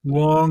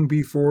long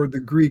before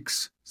the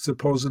Greeks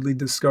supposedly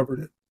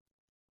discovered it.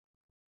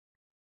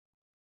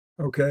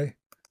 Okay.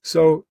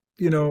 So,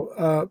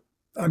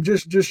 I'm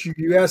just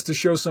you asked to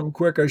show something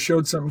quick. I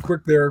showed something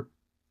quick there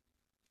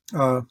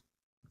uh,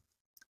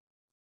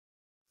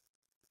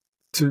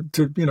 to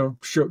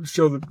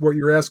show what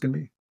you're asking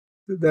me.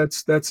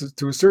 That's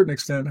to a certain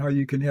extent how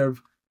you can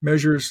have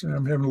measures.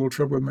 I'm having a little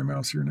trouble with my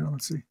mouse here now.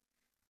 Let's see.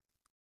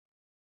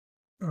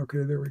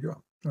 Okay, there we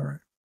go. All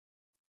right.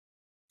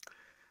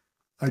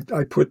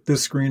 I put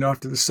this screen off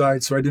to the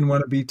side, so I didn't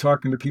want to be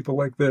talking to people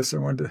like this. I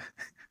wanted to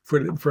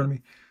put it in front of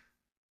me.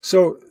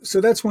 So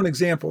that's one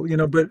example,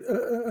 but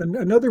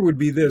another would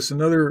be this,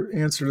 another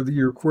answer to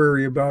your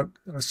query about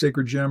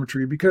sacred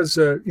geometry, because,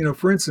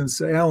 for instance,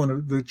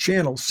 Alan, the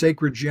channel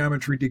Sacred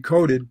Geometry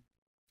Decoded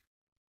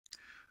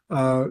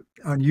on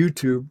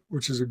YouTube,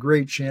 which is a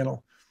great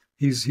channel.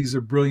 He's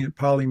a brilliant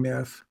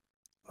polymath,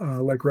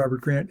 like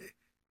Robert Grant.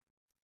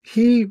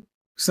 He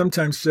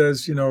sometimes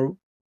says,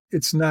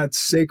 it's not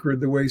sacred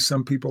the way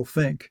some people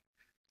think.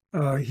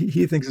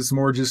 He thinks it's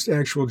more just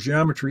actual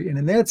geometry. And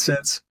in that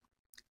sense,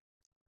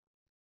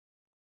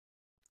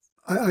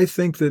 I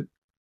think that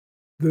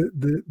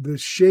the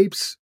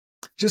shapes,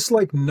 just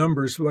like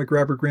numbers, like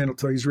Robert Grant will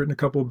tell you, he's written a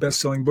couple of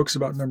best-selling books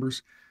about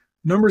numbers.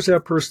 Numbers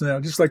have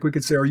personality. Just like we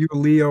could say, are you a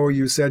Leo? Are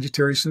you a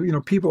Sagittarius?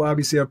 People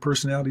obviously have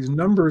personalities.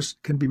 Numbers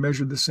can be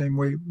measured the same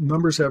way.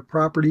 Numbers have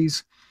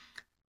properties,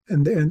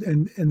 and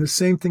the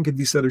same thing can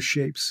be said of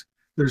shapes.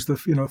 There's the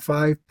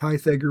five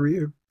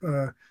Pythagorean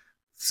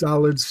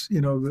solids,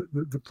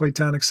 the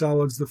Platonic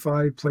solids, the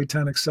five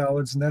Platonic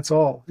solids, and that's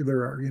all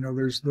there are.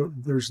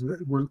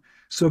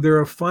 So there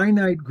are a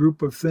finite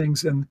group of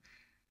things, and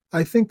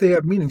I think they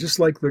have meaning, just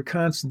like the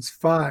constants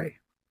phi,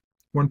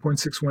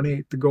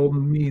 1.618, the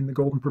golden mean, the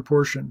golden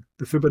proportion,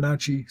 the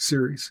Fibonacci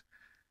series,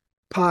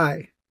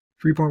 pi,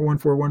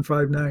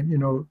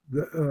 3.14159,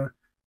 the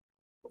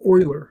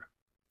Euler.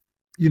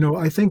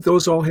 I think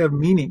those all have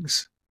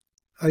meanings.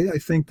 I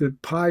think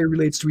that pi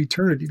relates to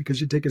eternity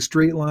because you take a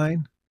straight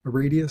line, a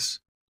radius,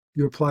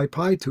 you apply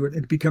pi to it,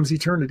 and it becomes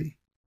eternity.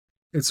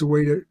 It's a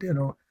way to,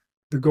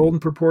 the golden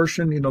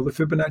proportion, the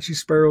Fibonacci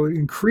spiral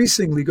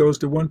increasingly goes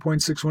to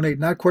 1.618,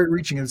 not quite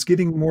reaching it. It's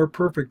getting more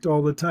perfect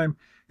all the time.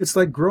 It's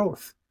like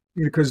growth,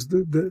 because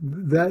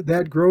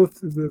that growth,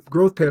 the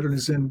growth pattern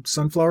is in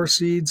sunflower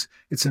seeds,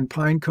 it's in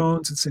pine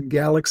cones, it's in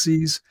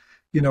galaxies.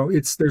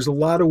 There's a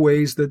lot of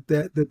ways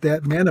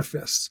that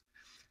manifests.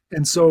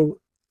 And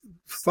so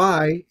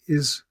phi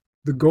is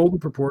the golden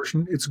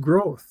proportion. It's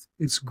growth.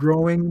 It's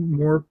growing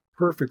more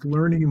perfect,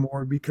 learning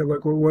more, because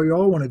like what we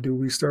all want to do.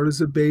 We start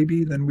as a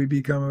baby, then we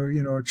become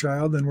a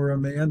child, then we're a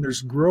man.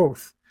 There's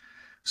growth.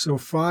 So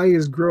phi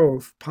is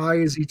growth, pi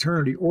is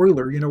eternity.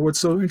 Euler, what's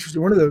so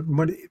interesting, one of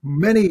the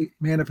many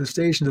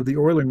manifestations of the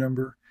Euler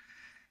number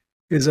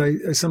is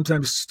I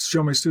sometimes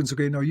show my students,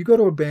 okay, no, you go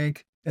to a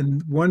bank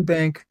and one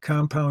bank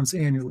compounds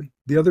annually.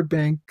 The other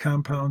bank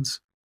compounds,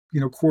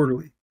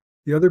 quarterly.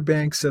 The other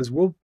bank says,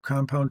 we'll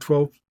compound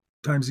 12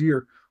 times a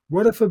year.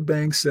 What if a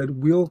bank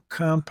said, we'll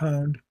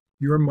compound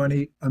your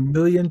money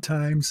 1,000,000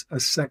 times a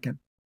second?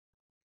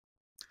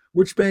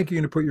 Which bank are you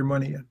going to put your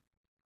money in?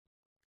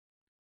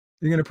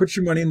 You're going to put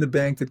your money in the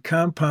bank that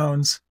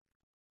compounds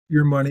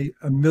your money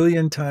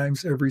 1,000,000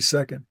 times every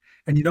second.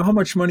 And you know how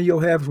much money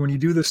you'll have when you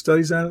do the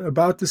studies on it?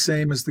 About the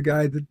same as the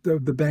guy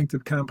the bank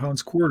that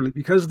compounds quarterly.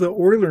 Because of the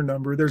Euler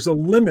number, there's a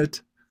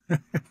limit.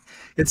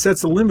 It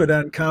sets a limit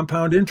on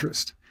compound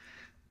interest.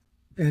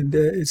 And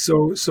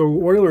so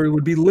Euler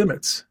would be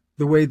limits.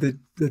 The way that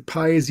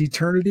pi is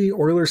eternity,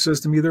 Euler says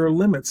to me there are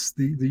limits.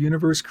 The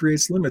universe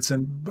creates limits.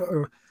 And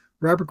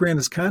Robert Grant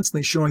is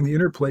constantly showing the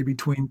interplay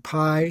between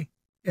pi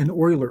and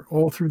Euler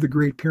all through the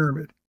Great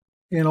Pyramid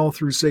and all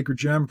through sacred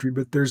geometry.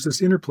 But there's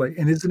this interplay.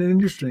 And isn't it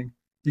interesting?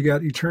 You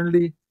got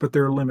eternity, but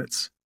there are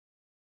limits.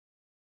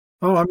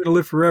 Oh, I'm going to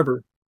live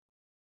forever.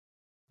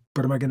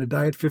 but am I going to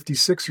die at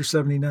 56 or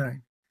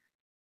 79?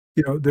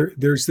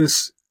 There's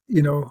this,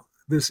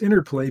 this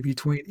interplay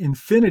between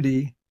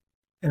infinity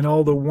and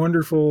all the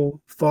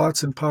wonderful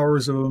thoughts and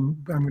powers of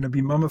I'm going to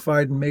be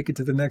mummified and make it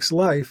to the next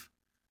life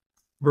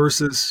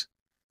versus,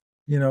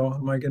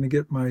 am I going to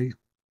get my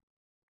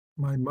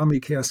mummy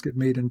casket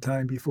made in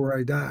time before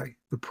I die?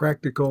 The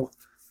practical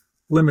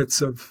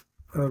limits of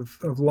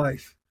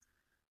life.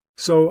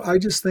 So I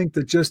just think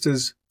that just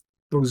as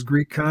those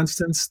Greek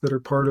constants that are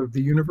part of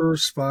the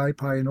universe, phi,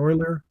 pi, and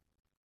Euler,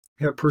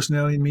 have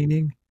personality and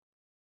meaning,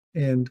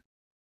 and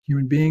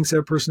human beings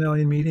have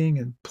personality and meaning,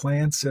 and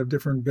plants have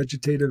different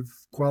vegetative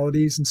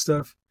qualities and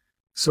stuff,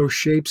 so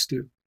shapes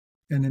do.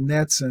 And in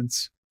that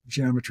sense,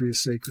 geometry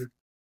is sacred.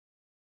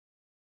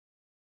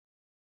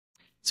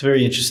 It's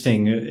very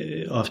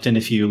interesting. Often,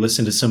 if you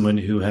listen to someone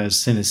who has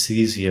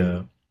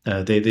synesthesia,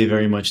 they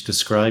very much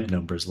describe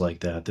numbers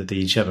like that they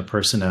each have a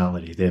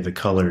personality, they have a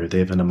color, they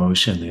have an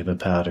emotion, they have a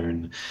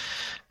pattern.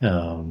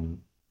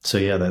 Um, so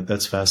yeah,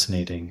 that's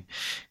fascinating.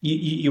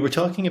 You were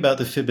talking about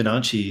the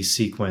Fibonacci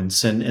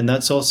sequence, and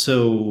that's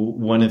also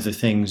one of the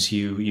things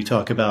you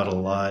talk about a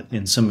lot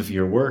in some of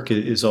your work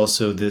is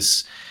also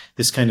this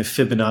kind of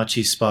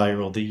Fibonacci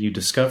spiral that you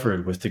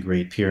discovered with the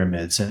Great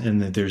Pyramids,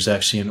 and that there's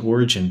actually an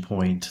origin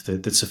point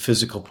that's a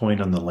physical point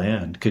on the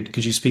land.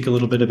 Could you speak a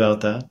little bit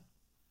about that?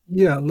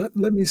 Yeah, let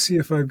me see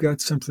if I've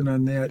got something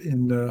on that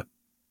in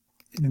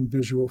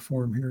visual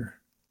form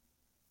here.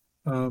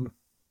 Um,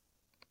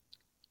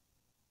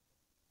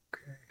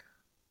 okay.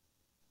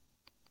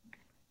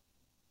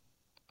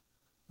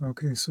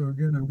 Okay, so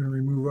again, I'm going to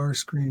remove our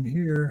screen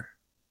here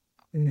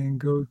and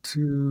go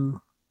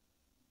to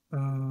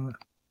the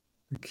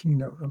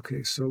keynote.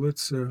 Okay, so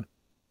let's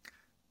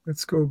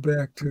go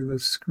back to the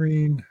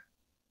screen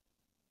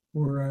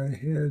where I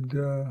had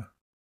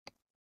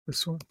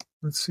this one.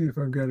 Let's see if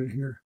I've got it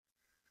here.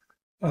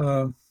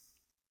 Uh,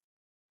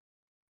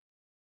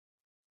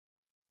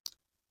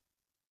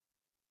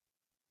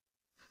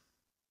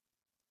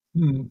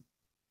 hmm,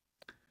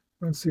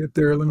 let's see it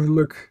there. Let me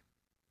look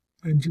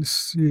and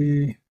just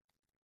see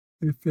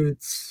if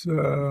it's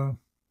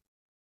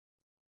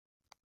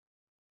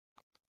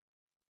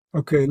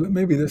okay.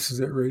 Maybe this is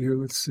it right here.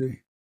 Let's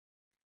see.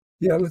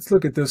 Yeah, let's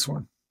look at this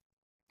one.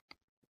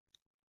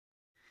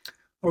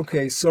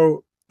 Okay,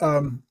 so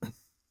on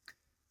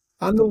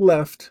the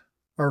left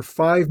are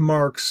 5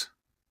 marks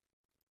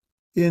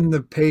in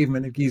the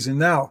pavement at Giza.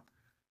 Now,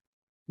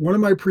 one of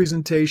my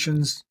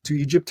presentations to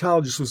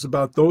Egyptologists was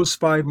about those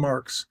 5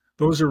 marks.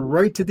 Those are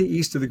right to the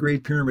east of the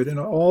Great Pyramid, and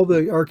all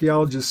the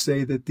archaeologists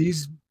say that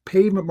these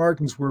pavement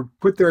markings were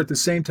put there at the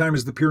same time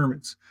as the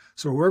pyramids.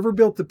 So whoever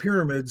built the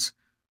pyramids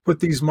put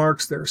these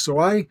marks there. So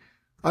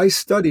I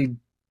studied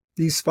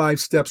these 5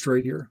 steps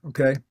right here,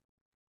 okay?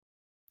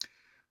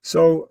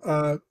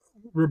 So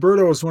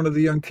Roberto was one of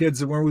the young kids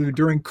that when we were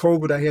during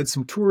COVID, I had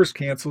some tours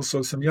canceled.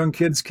 So some young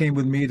kids came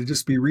with me to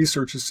just be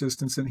research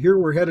assistants. And here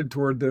we're headed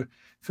toward the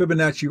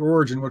Fibonacci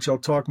origin, which I'll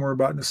talk more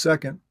about in a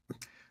second.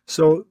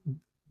 So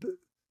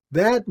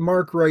that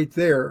mark right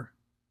there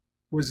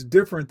was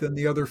different than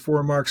the other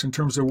 4 marks in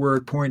terms of where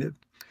it pointed.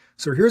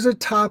 So here's a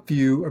top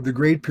view of the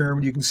Great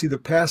Pyramid. You can see the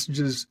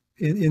passages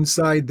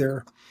inside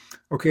there.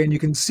 Okay, and you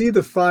can see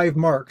the 5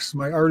 marks.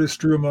 My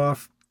artist drew them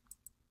off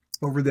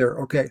over there.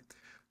 Okay,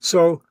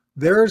 so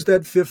there's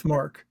that 5th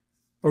mark.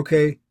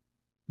 Okay,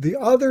 the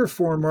other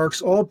 4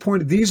 marks all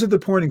pointed. These are the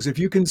pointings. If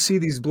you can see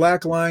these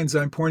black lines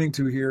I'm pointing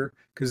to here,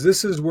 because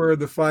this is where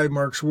the 5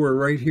 marks were,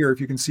 right here, if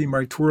you can see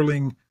my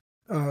twirling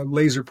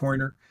laser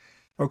pointer.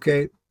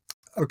 Okay,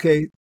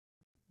 okay,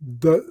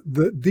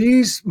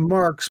 these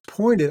marks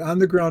pointed on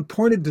the ground,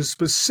 pointed to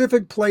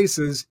specific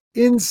places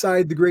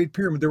inside the Great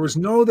Pyramid. There was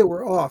no that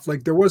were off.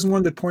 Like there wasn't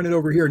one that pointed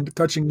over here and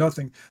touching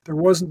nothing. There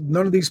wasn't,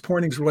 none of these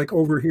pointings were like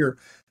over here.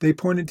 They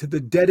pointed to the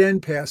dead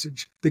end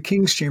passage, the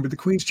King's Chamber, the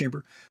Queen's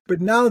Chamber.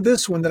 But now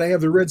this one that I have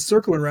the red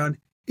circle around,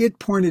 it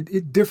pointed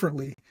it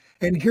differently.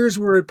 And here's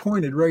where it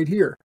pointed right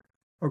here.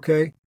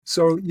 Okay.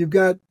 So you've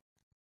got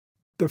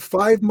the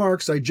 5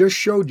 marks I just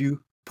showed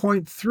you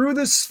point through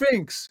the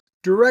Sphinx,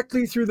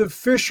 directly through the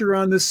fissure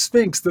on the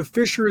Sphinx. The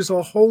fissure is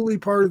a holy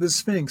part of the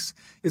Sphinx.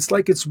 It's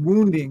like it's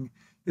wounding.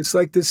 It's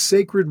like this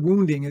sacred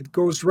wounding. It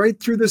goes right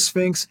through the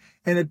Sphinx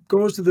and it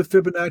goes to the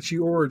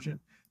Fibonacci origin.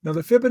 Now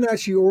the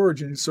Fibonacci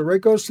origin, so right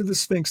goes to the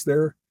Sphinx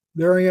there.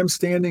 There I am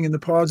standing in the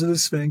paws of the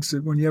Sphinx.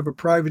 When you have a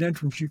private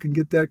entrance, you can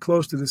get that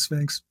close to the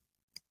Sphinx.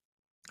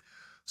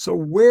 So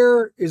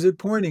where is it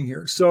pointing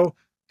here? So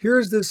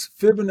here's this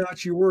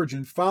Fibonacci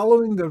origin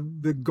following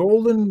the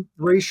golden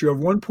ratio of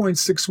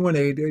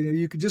 1.618.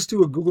 You could just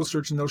do a Google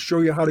search and they'll show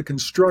you how to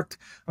construct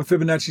a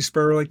Fibonacci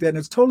spiral like that. And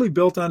it's totally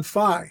built on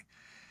phi.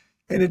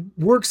 And it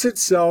works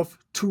itself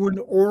to an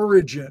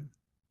origin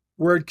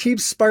where it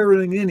keeps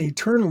spiraling in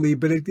eternally,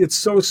 but it's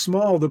so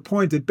small, the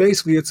point, that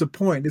basically it's a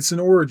point. It's an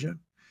origin.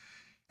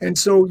 And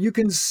so you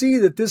can see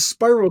that this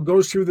spiral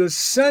goes through the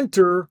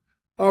center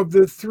of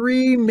the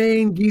 3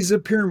 main Giza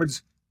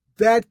pyramids.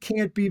 That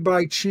can't be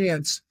by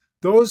chance.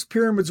 Those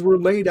pyramids were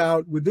laid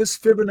out with this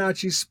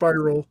Fibonacci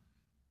spiral.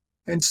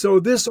 And so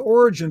this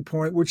origin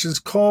point, which is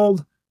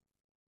called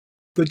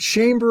the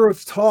chamber of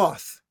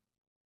Thoth,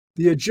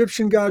 the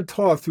Egyptian god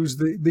Thoth, who's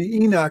the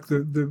Enoch,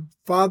 the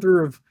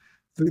father of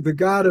the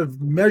god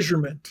of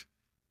measurement,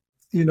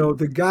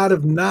 the god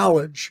of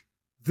knowledge.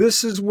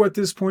 This is what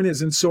this point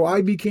is. And so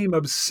I became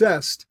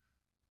obsessed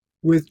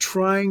with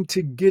trying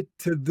to get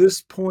to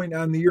this point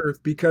on the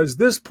earth, because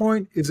this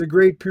point is a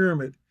great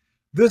pyramid.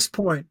 This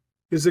point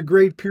is a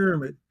great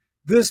pyramid.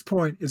 This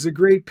point is a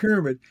great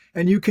pyramid.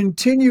 And you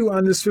continue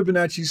on this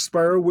Fibonacci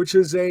spiral, which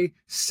is a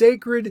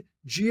sacred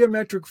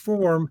geometric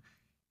form,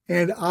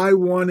 and I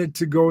wanted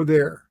to go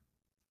there.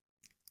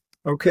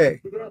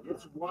 Okay.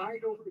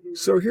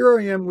 So here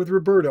I am with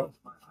Roberto.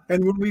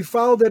 And when we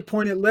followed that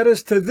point, it led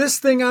us to this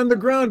thing on the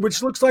ground,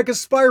 which looks like a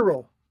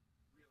spiral.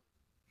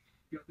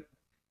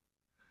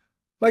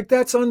 Like,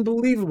 that's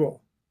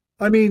unbelievable.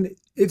 I mean,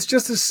 it's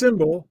just a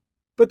symbol,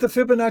 but the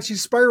Fibonacci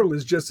spiral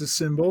is just a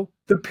symbol.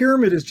 The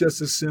pyramid is just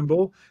a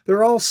symbol.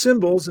 They're all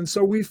symbols. And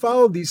so we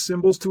followed these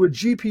symbols to a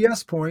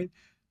GPS point.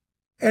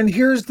 And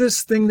here's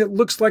this thing that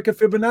looks like a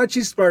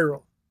Fibonacci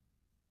spiral.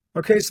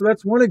 Okay, so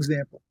that's one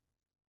example.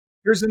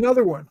 Here's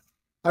another one.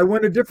 I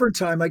went a different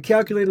time. I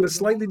calculated a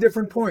slightly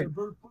different point.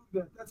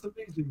 That's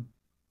amazing.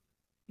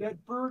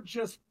 That bird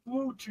just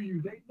flew to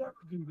you. They never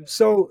do that.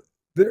 So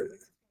there.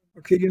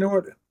 Okay, you know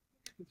what?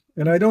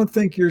 And I don't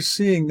think you're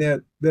seeing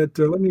that.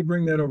 Let me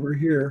bring that over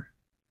here.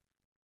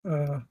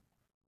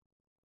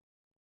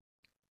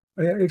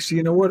 Actually,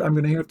 you know what I'm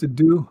going to have to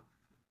do?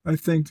 I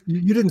think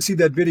you didn't see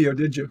that video,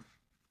 did you?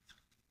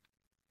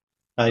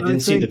 I didn't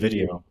see the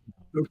video.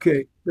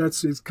 Okay,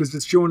 that's it, because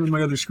it's showing on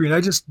my other screen.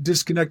 I just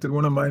disconnected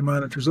one of my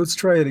monitors. Let's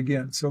try it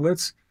again. So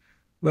let's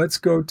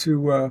go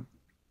to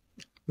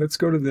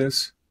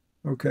this.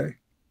 Okay.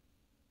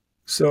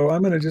 So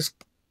I'm going to just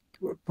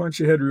punch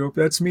ahead real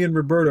quick. That's me and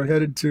Roberto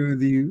headed to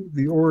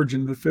the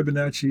origin of the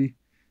Fibonacci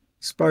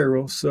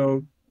spiral.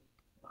 So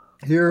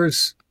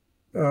here's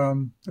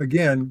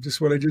again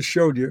just what I just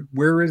showed you.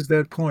 Where is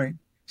that point?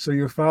 So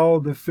you follow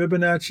the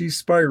Fibonacci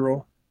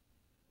spiral.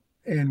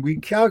 And we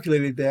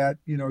calculated that,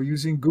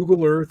 using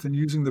Google Earth and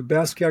using the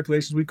best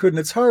calculations we could. And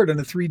it's hard on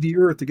a 3D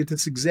Earth to get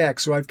this exact.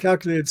 So I've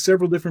calculated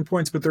several different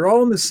points, but they're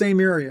all in the same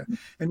area.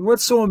 And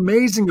what's so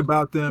amazing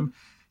about them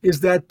is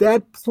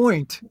that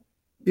point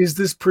is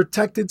this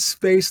protected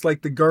space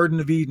like the Garden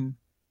of Eden.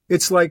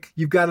 It's like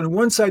you've got on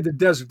one side the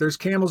desert. There's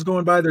camels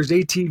going by. There's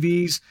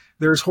ATVs.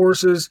 There's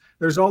horses.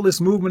 There's all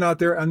this movement out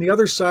there. On the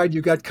other side,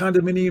 you've got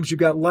condominiums. You've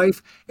got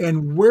life.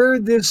 And where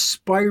this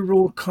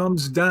spiral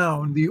comes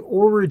down, the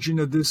origin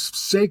of this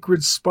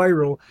sacred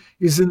spiral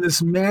is in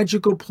this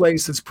magical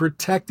place that's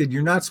protected.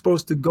 You're not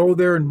supposed to go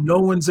there. No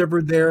one's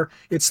ever there.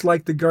 It's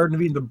like the Garden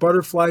of Eden. The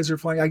butterflies are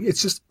flying.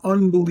 It's just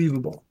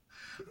unbelievable.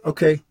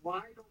 Okay.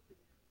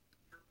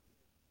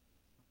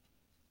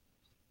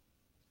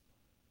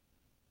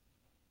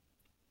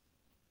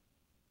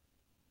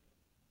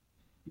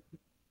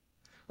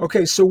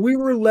 Okay, so we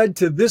were led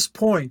to this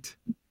point,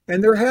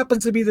 and there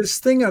happens to be this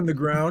thing on the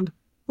ground,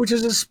 which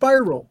is a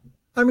spiral.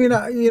 I mean,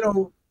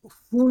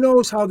 who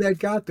knows how that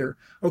got there?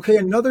 Okay,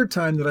 another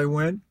time that I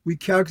went, we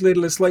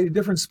calculated a slightly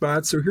different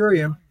spot. So here I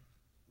am.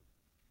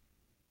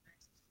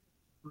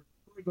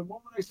 The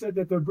moment I said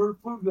that the bird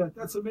flew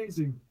that's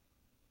amazing.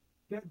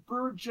 That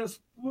bird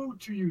just flew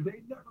to you.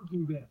 They never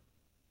do that.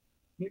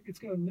 Maybe it's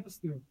got a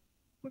nest there.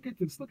 Look at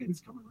this. Look at this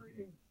coming right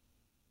in.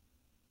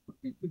 Look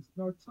at this.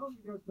 Now tell me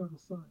that's not a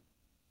sign.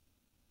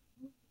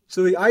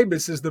 So the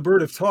ibis is the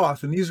bird of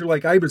Thoth, and these are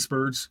like ibis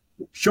birds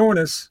trying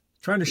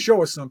to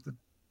show us something.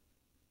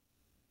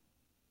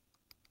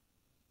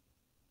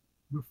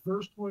 The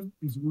first one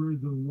is where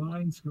the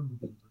lines come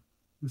together.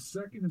 The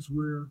second is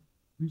where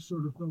we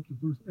sort of felt the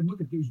birds. And look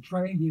at, there's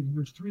triangulating.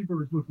 There's three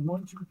birds. Look,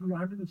 1, 2, 3.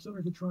 I'm in the center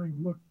of the triangle.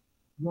 Look,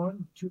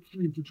 1, 2,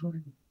 3. It's a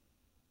triangle.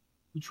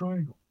 The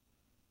triangle.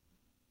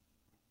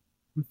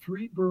 The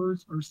three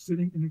birds are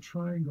sitting in a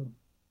triangle.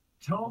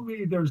 Tell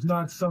me there's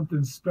not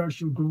something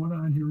special going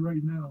on here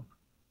right now.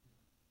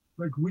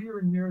 Like we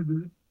are near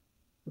the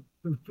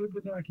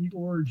Fibonacci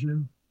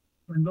origin,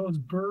 and those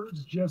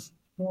birds just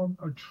form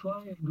a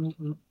triangle.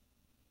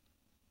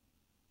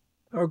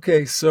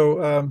 Okay,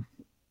 so I'm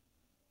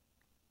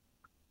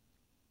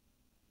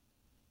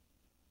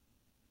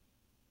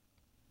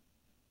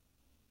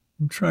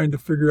trying to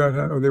figure out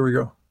how. Oh, there we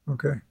go.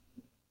 Okay.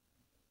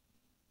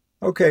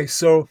 Okay,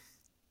 so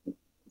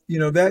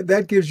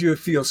that gives you a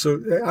feel.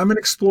 So I'm an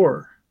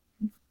explorer.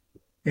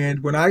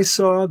 And when I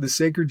saw the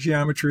sacred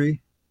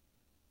geometry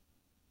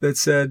that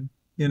said,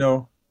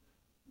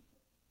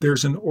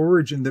 there's an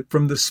origin that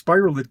from the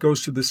spiral that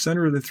goes to the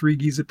center of the three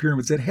Giza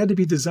pyramids, that had to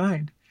be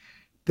designed.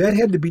 That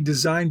had to be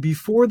designed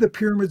before the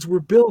pyramids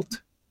were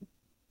built.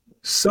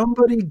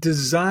 Somebody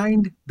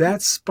designed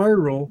that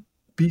spiral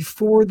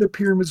before the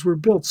pyramids were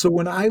built. So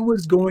when I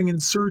was going in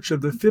search of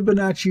the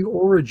Fibonacci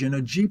origin,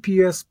 a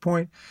GPS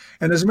point,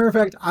 and as a matter of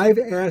fact, I've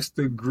asked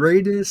the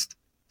greatest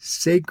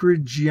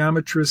sacred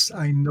geometrists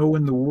I know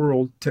in the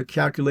world to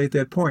calculate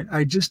that point.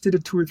 I just did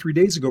it 2 or 3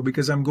 days ago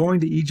because I'm going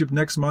to Egypt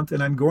next month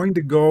and I'm going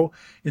to go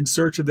in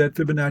search of that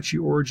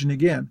Fibonacci origin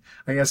again.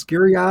 I asked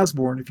Gary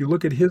Osborne. If you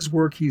look at his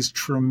work, he's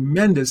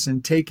tremendous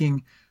in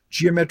taking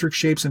geometric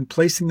shapes and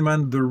placing them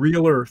on the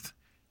real Earth.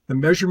 The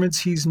measurements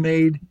he's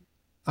made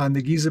on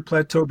the Giza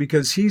Plateau,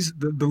 because he's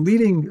the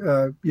leading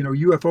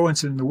UFO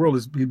incident in the world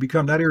has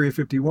become not Area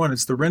 51,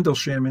 it's the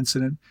Rendlesham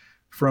incident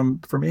from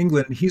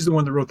England. And he's the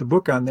one that wrote the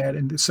book on that.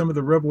 And some of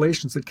the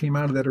revelations that came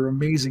out of that are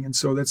amazing. And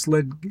so that's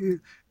led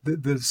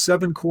the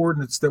 7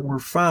 coordinates that were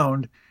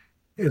found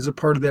as a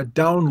part of that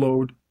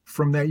download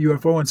from that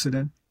UFO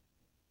incident.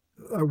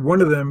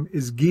 One of them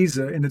is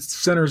Giza, and it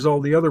centers all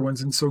the other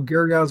ones. And so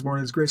Gary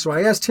Osborne is great. So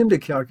I asked him to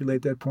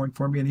calculate that point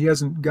for me, and he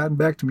hasn't gotten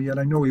back to me yet.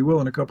 I know he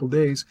will in a couple of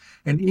days.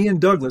 And Ian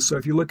Douglas, so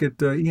if you look at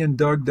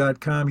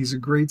iandoug.com, he's a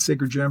great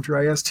sacred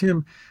geometry. I asked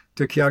him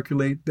to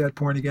calculate that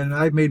point again, and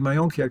I've made my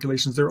own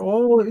calculations. They're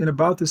all in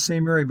about the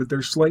same area, but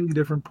they're slightly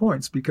different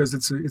points because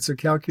it's a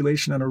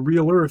calculation on a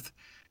real Earth,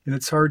 and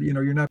it's hard.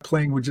 You're not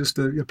playing with just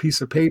a piece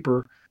of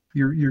paper.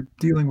 You're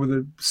dealing with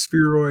a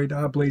spheroid,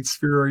 oblate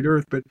spheroid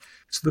Earth. But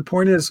so the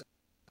point is,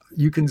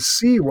 you can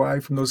see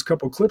why from those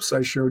couple clips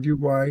I showed you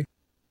why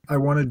I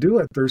want to do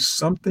it. There's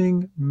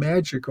something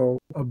magical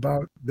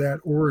about that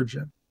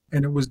origin.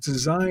 And it was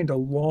designed a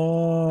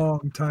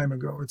long time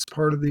ago. It's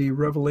part of the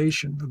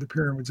revelation of the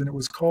pyramids, and it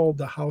was called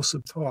the House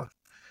of Thoth.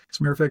 As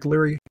a matter of fact,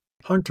 Larry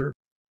Hunter,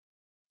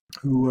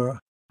 who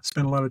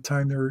spent a lot of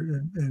time there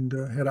and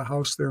had a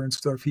house there and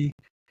stuff, he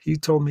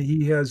told me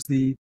he has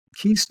the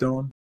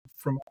keystone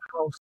from a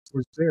house that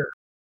was there.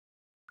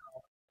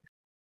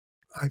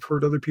 I've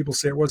heard other people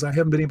say it was. I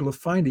haven't been able to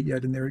find it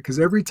yet in there because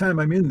every time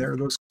I'm in there,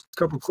 those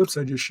couple clips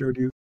I just showed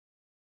you,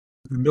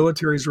 the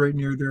military's right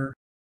near there.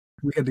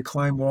 We had to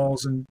climb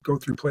walls and go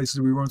through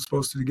places we weren't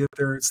supposed to get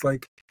there. It's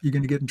like you're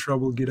going to get in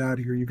trouble, get out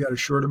of here. You've got a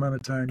short amount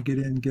of time, get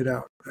in, get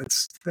out.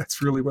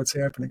 That's really what's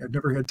happening. I've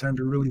never had time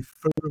to really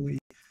thoroughly,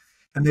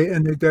 and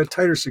they've got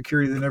tighter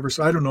security than ever.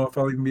 So I don't know if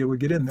I'll even be able to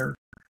get in there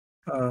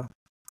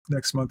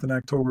next month in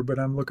October, but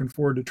I'm looking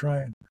forward to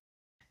trying.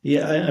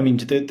 Yeah, I mean,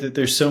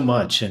 there's so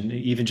much, and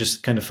even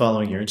just kind of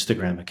following your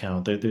Instagram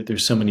account,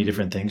 there's so many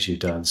different things you've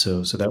done.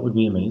 So that would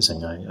be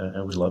amazing.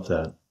 I would love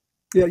that.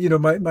 Yeah,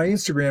 my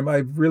Instagram,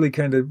 I've really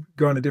kind of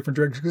gone a different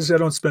direction because I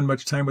don't spend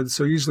much time with it.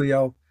 So usually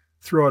I'll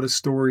throw out a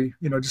story,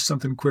 just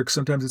something quick.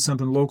 Sometimes it's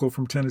something local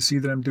from Tennessee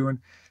that I'm doing.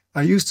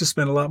 I used to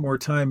spend a lot more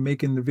time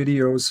making the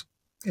videos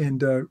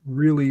and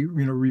really,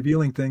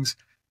 revealing things.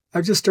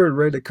 I've just started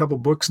writing a couple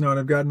books now, and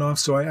I've gotten off,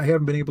 so I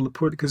haven't been able to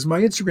put, because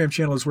my Instagram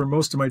channel is where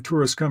most of my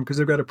tourists come,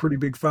 because I've got a pretty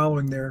big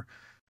following there.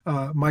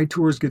 My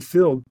tours get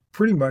filled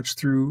pretty much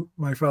through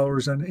my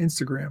followers on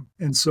Instagram.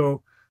 And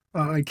so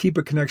I keep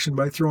a connection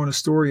by throwing a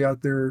story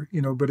out there,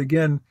 but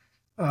again,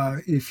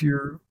 if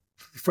you're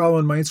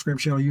following my Instagram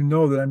channel, you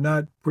know that I'm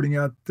not putting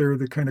out there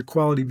the kind of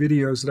quality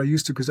videos that I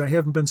used to, because I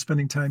haven't been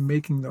spending time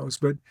making those,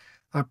 but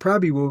I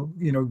probably will,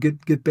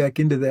 get back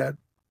into that.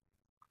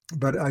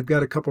 But I've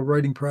got a couple of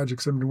writing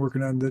projects I've been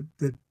working on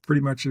that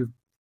pretty much have,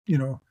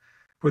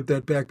 put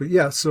that back. But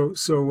yeah, so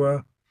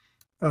the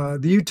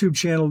YouTube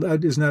channel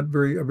is not a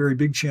very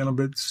big channel,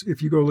 but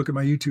if you go look at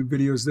my YouTube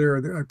videos there,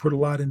 I put a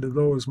lot into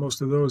those,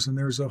 most of those, and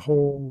there's a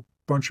whole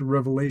bunch of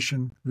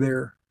revelation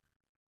there.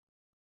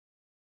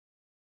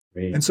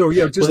 Great. And so,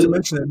 yeah, just to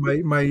mention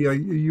that, my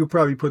you'll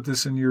probably put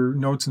this in your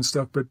notes and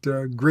stuff, but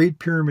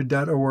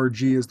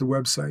greatpyramid.org is the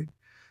website.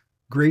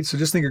 Great. So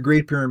just think of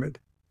Great Pyramid.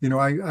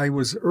 I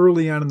was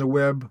early on in the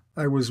web.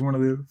 I was one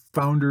of the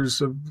founders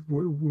of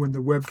when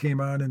the web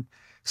came on. And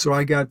so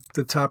I got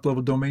the top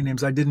level domain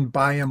names. I didn't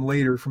buy them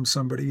later from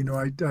somebody.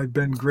 I've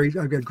been great.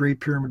 I've got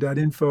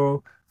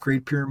greatpyramid.info,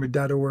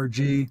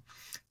 greatpyramid.org,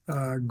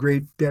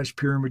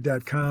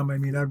 great-pyramid.com. I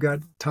mean, I've got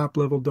top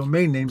level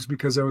domain names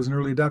because I was an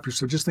early adopter.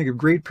 So just think of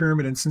Great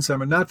Pyramid. And since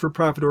I'm a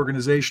not-for-profit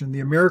organization, the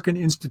American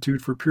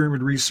Institute for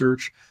Pyramid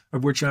Research,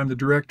 of which I'm the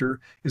director,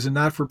 is a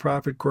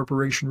not-for-profit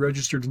corporation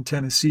registered in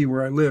Tennessee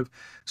where I live.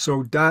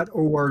 So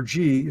 .org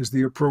is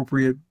the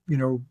appropriate,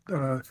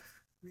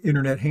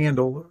 internet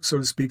handle, so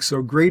to speak.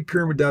 So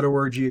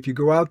greatpyramid.org. If you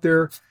go out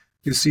there,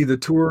 you'll see the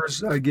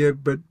tours I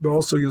give, but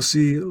also you'll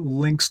see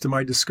links to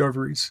my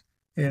discoveries.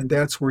 And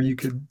that's where you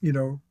could,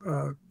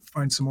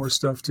 find some more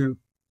stuff too.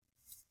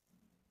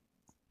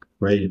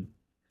 Right.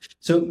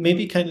 So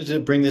maybe kind of to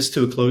bring this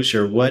to a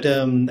closure, what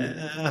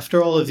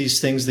after all of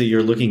these things that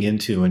you're looking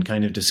into and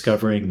kind of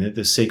discovering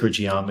the sacred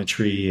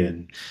geometry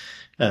and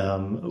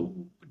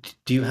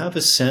do you have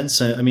a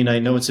sense? I mean, I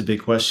know it's a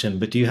big question,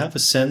 but do you have a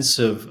sense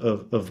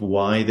of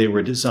why they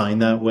were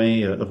designed that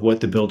way, of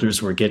what the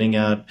builders were getting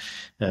at?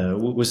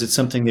 Was it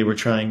something they were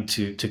trying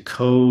to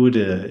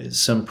code,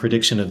 some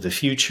prediction of the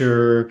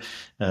future,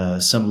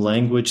 some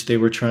language they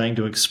were trying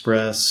to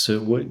express?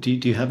 What do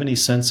you have any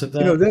sense of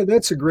that?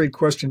 That's a great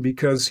question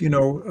because,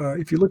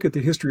 if you look at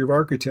the history of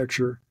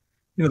architecture,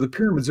 the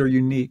pyramids are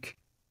unique.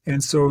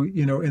 And so,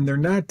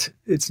 and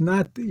it's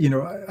not,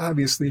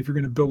 obviously, if you're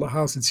going to build a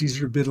house, it's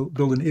easier to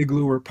build an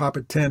igloo or pop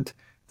a tent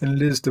than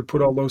it is to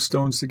put all those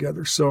stones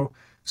together. So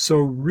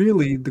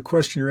really, the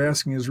question you're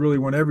asking is really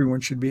one everyone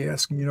should be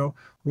asking.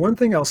 One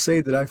thing I'll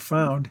say that I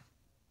found,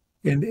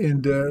 and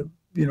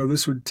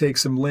this would take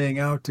some laying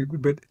out,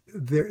 but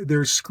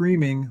their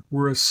screaming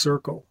were a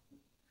circle.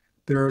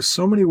 There are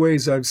so many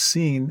ways I've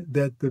seen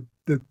that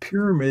the the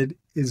pyramid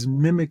is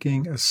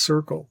mimicking a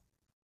circle.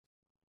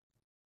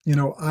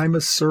 I'm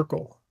a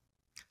circle.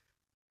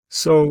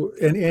 So,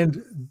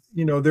 and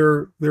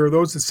there are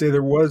those that say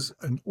there was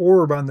an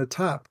orb on the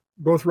top.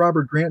 Both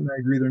Robert Grant and I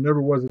agree there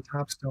never was a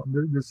topstone.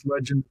 This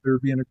legend of there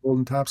being a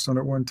golden topstone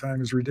at one time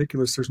is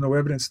ridiculous. There's no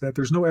evidence that.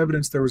 There's no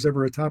evidence there was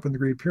ever a top in the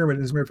Great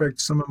Pyramid. As a matter of fact,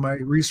 some of my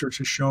research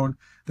has shown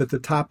that the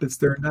top that's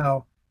there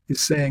now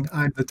is saying,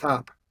 I'm the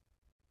top.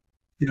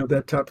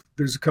 That top,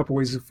 there's a couple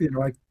ways of,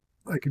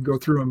 I could go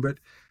through them, but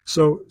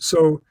so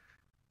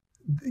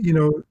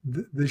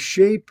the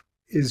shape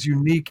is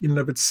unique in and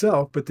of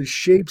itself, but the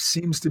shape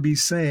seems to be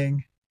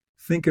saying,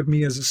 think of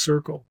me as a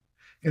circle.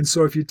 And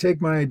so if you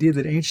take my idea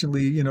that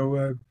anciently,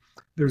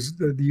 there's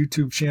the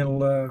YouTube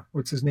channel,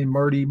 what's his name?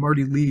 Marty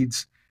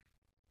Leeds.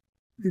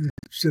 I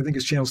think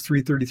his channel's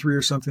 333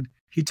 or something.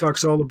 He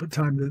talks all the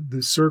time that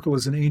the circle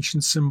is an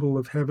ancient symbol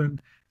of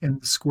heaven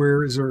and the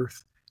square is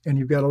earth. And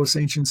you've got all this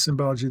ancient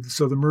symbology.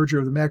 So the merger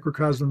of the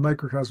macrocosm and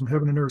microcosm,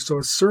 heaven and earth. So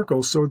a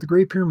circle. So the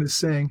Great Pyramid is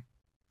saying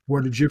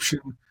what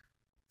Egyptian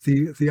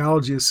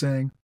theology is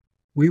saying,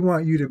 we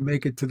want you to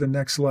make it to the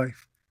next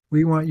life.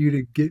 We want you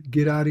to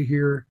get out of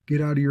here,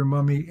 get out of your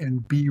mummy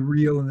and be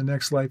real in the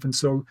next life. And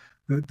so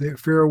the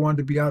Pharaoh wanted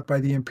to be out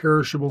by the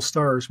imperishable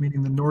stars,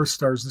 meaning the North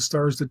Stars, the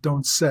stars that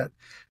don't set.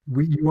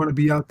 You want to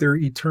be out there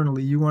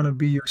eternally. You want to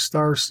be your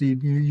star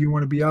seed. You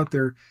want to be out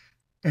there.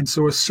 And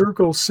so a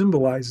circle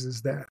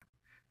symbolizes that.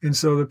 And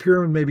so the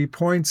pyramid maybe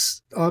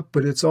points up,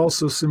 but it's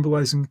also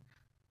symbolizing,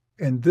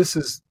 and this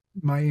is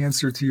my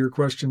answer to your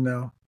question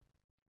now.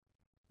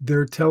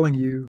 They're telling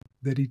you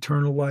that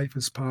eternal life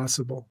is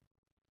possible.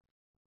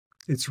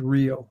 It's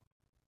real.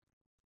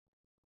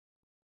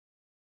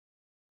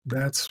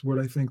 That's what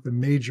I think the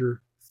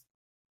major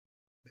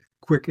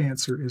quick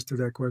answer is to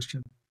that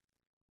question.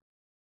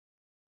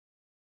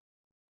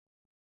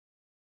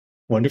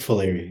 Wonderful,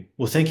 Larry.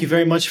 Well, thank you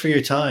very much for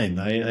your time.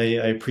 I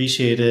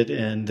appreciate it,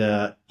 and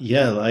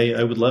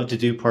I would love to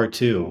do part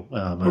two.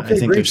 Okay, I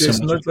think great, there's so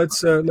Jason. much.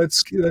 Let's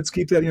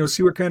keep that.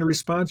 See what kind of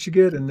response you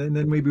get, and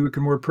then maybe we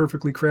can more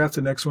perfectly craft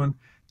the next one,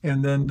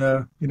 and then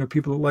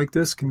people that like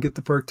this can get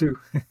the part two.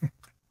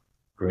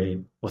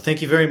 Great. Well,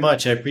 thank you very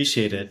much. I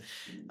appreciate it.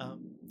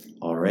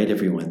 All right,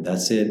 everyone,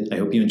 that's it. I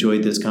hope you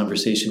enjoyed this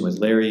conversation with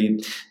Larry.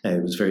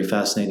 It was very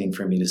fascinating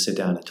for me to sit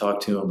down and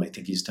talk to him. I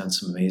think he's done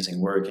some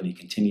amazing work, and he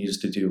continues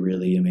to do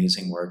really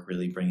amazing work,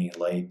 really bringing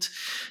light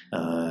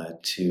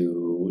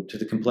to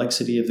the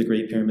complexity of the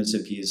Great Pyramids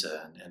of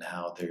Giza, and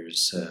how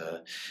there's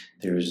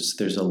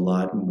a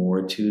lot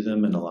more to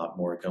them and a lot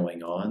more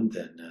going on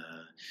than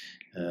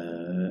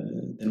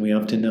we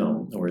often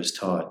know or is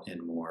taught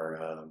in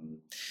more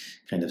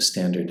kind of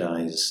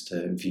standardized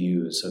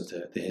views of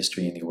the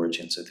history and the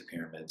origins of the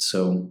pyramids.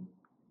 So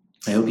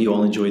I hope you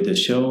all enjoyed this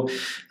show.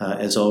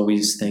 As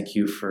always, thank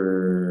you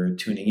for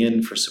tuning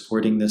in, for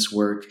supporting this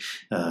work.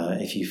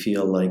 If you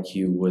feel like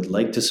you would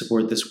like to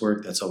support this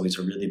work, that's always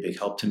a really big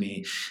help to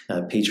me.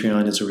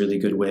 Patreon is a really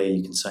good way.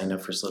 You can sign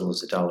up for as little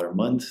as $1 a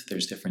month.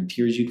 There's different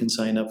tiers you can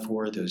sign up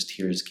for. Those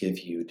tiers give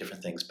you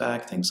different things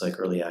back, things like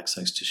early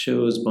access to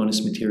shows,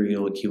 bonus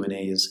material,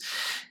 Q&As.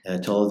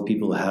 To all of the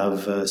people who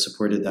have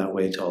supported that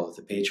way, to all of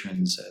the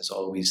patrons, as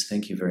always,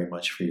 thank you very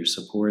much for your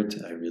support.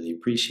 I really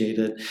appreciate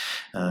it.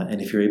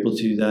 And if you're able to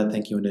do that,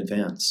 thank you in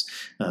advance.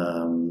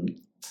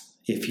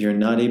 If you're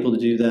not able to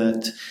do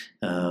that,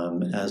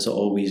 as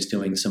always,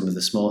 doing some of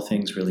the small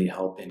things really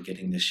help in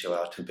getting this show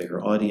out to a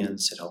bigger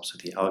audience. It helps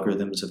with the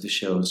algorithms of the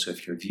show. So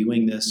if you're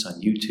viewing this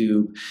on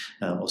YouTube,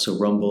 also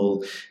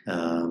Rumble,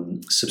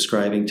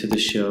 subscribing to the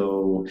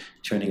show,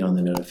 turning on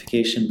the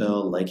notification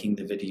bell, liking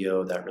the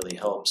video, that really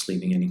helps,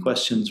 leaving any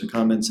questions or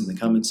comments in the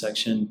comment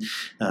section.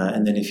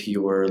 And then if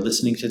you're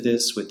listening to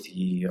this with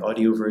the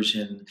audio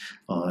version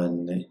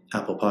on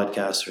Apple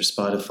Podcasts or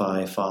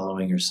Spotify,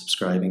 following or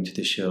subscribing to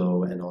the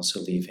show, and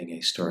also leaving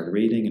a starred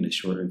rating and a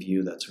short review,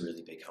 that's a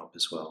really big help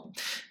as well.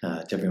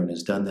 To everyone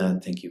who's done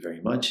that, thank you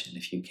very much. And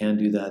if you can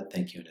do that,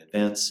 thank you in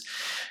advance.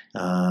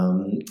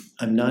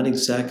 I'm not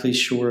exactly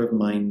sure of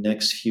my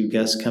next few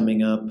guests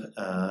coming up.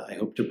 I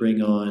hope to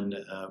bring on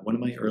one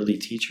of my early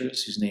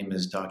teachers, whose name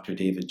is Dr.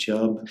 David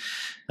Jubb.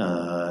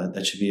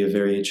 That should be a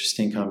very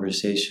interesting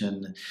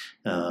conversation.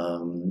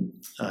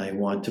 I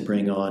want to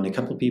bring on a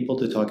couple people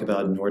to talk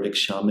about Nordic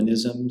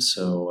shamanism.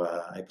 So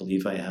I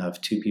believe I have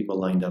 2 people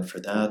lined up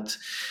for that.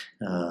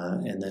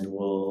 And then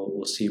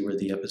we'll see where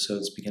the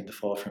episodes begin to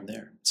fall from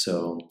there.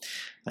 So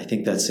I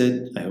think that's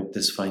it. I hope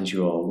this finds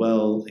you all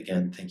well.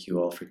 Again, thank you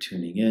all for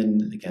tuning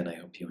in. Again, I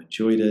hope you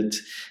enjoyed it.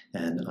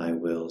 And I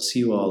will see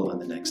you all on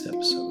the next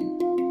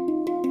episode.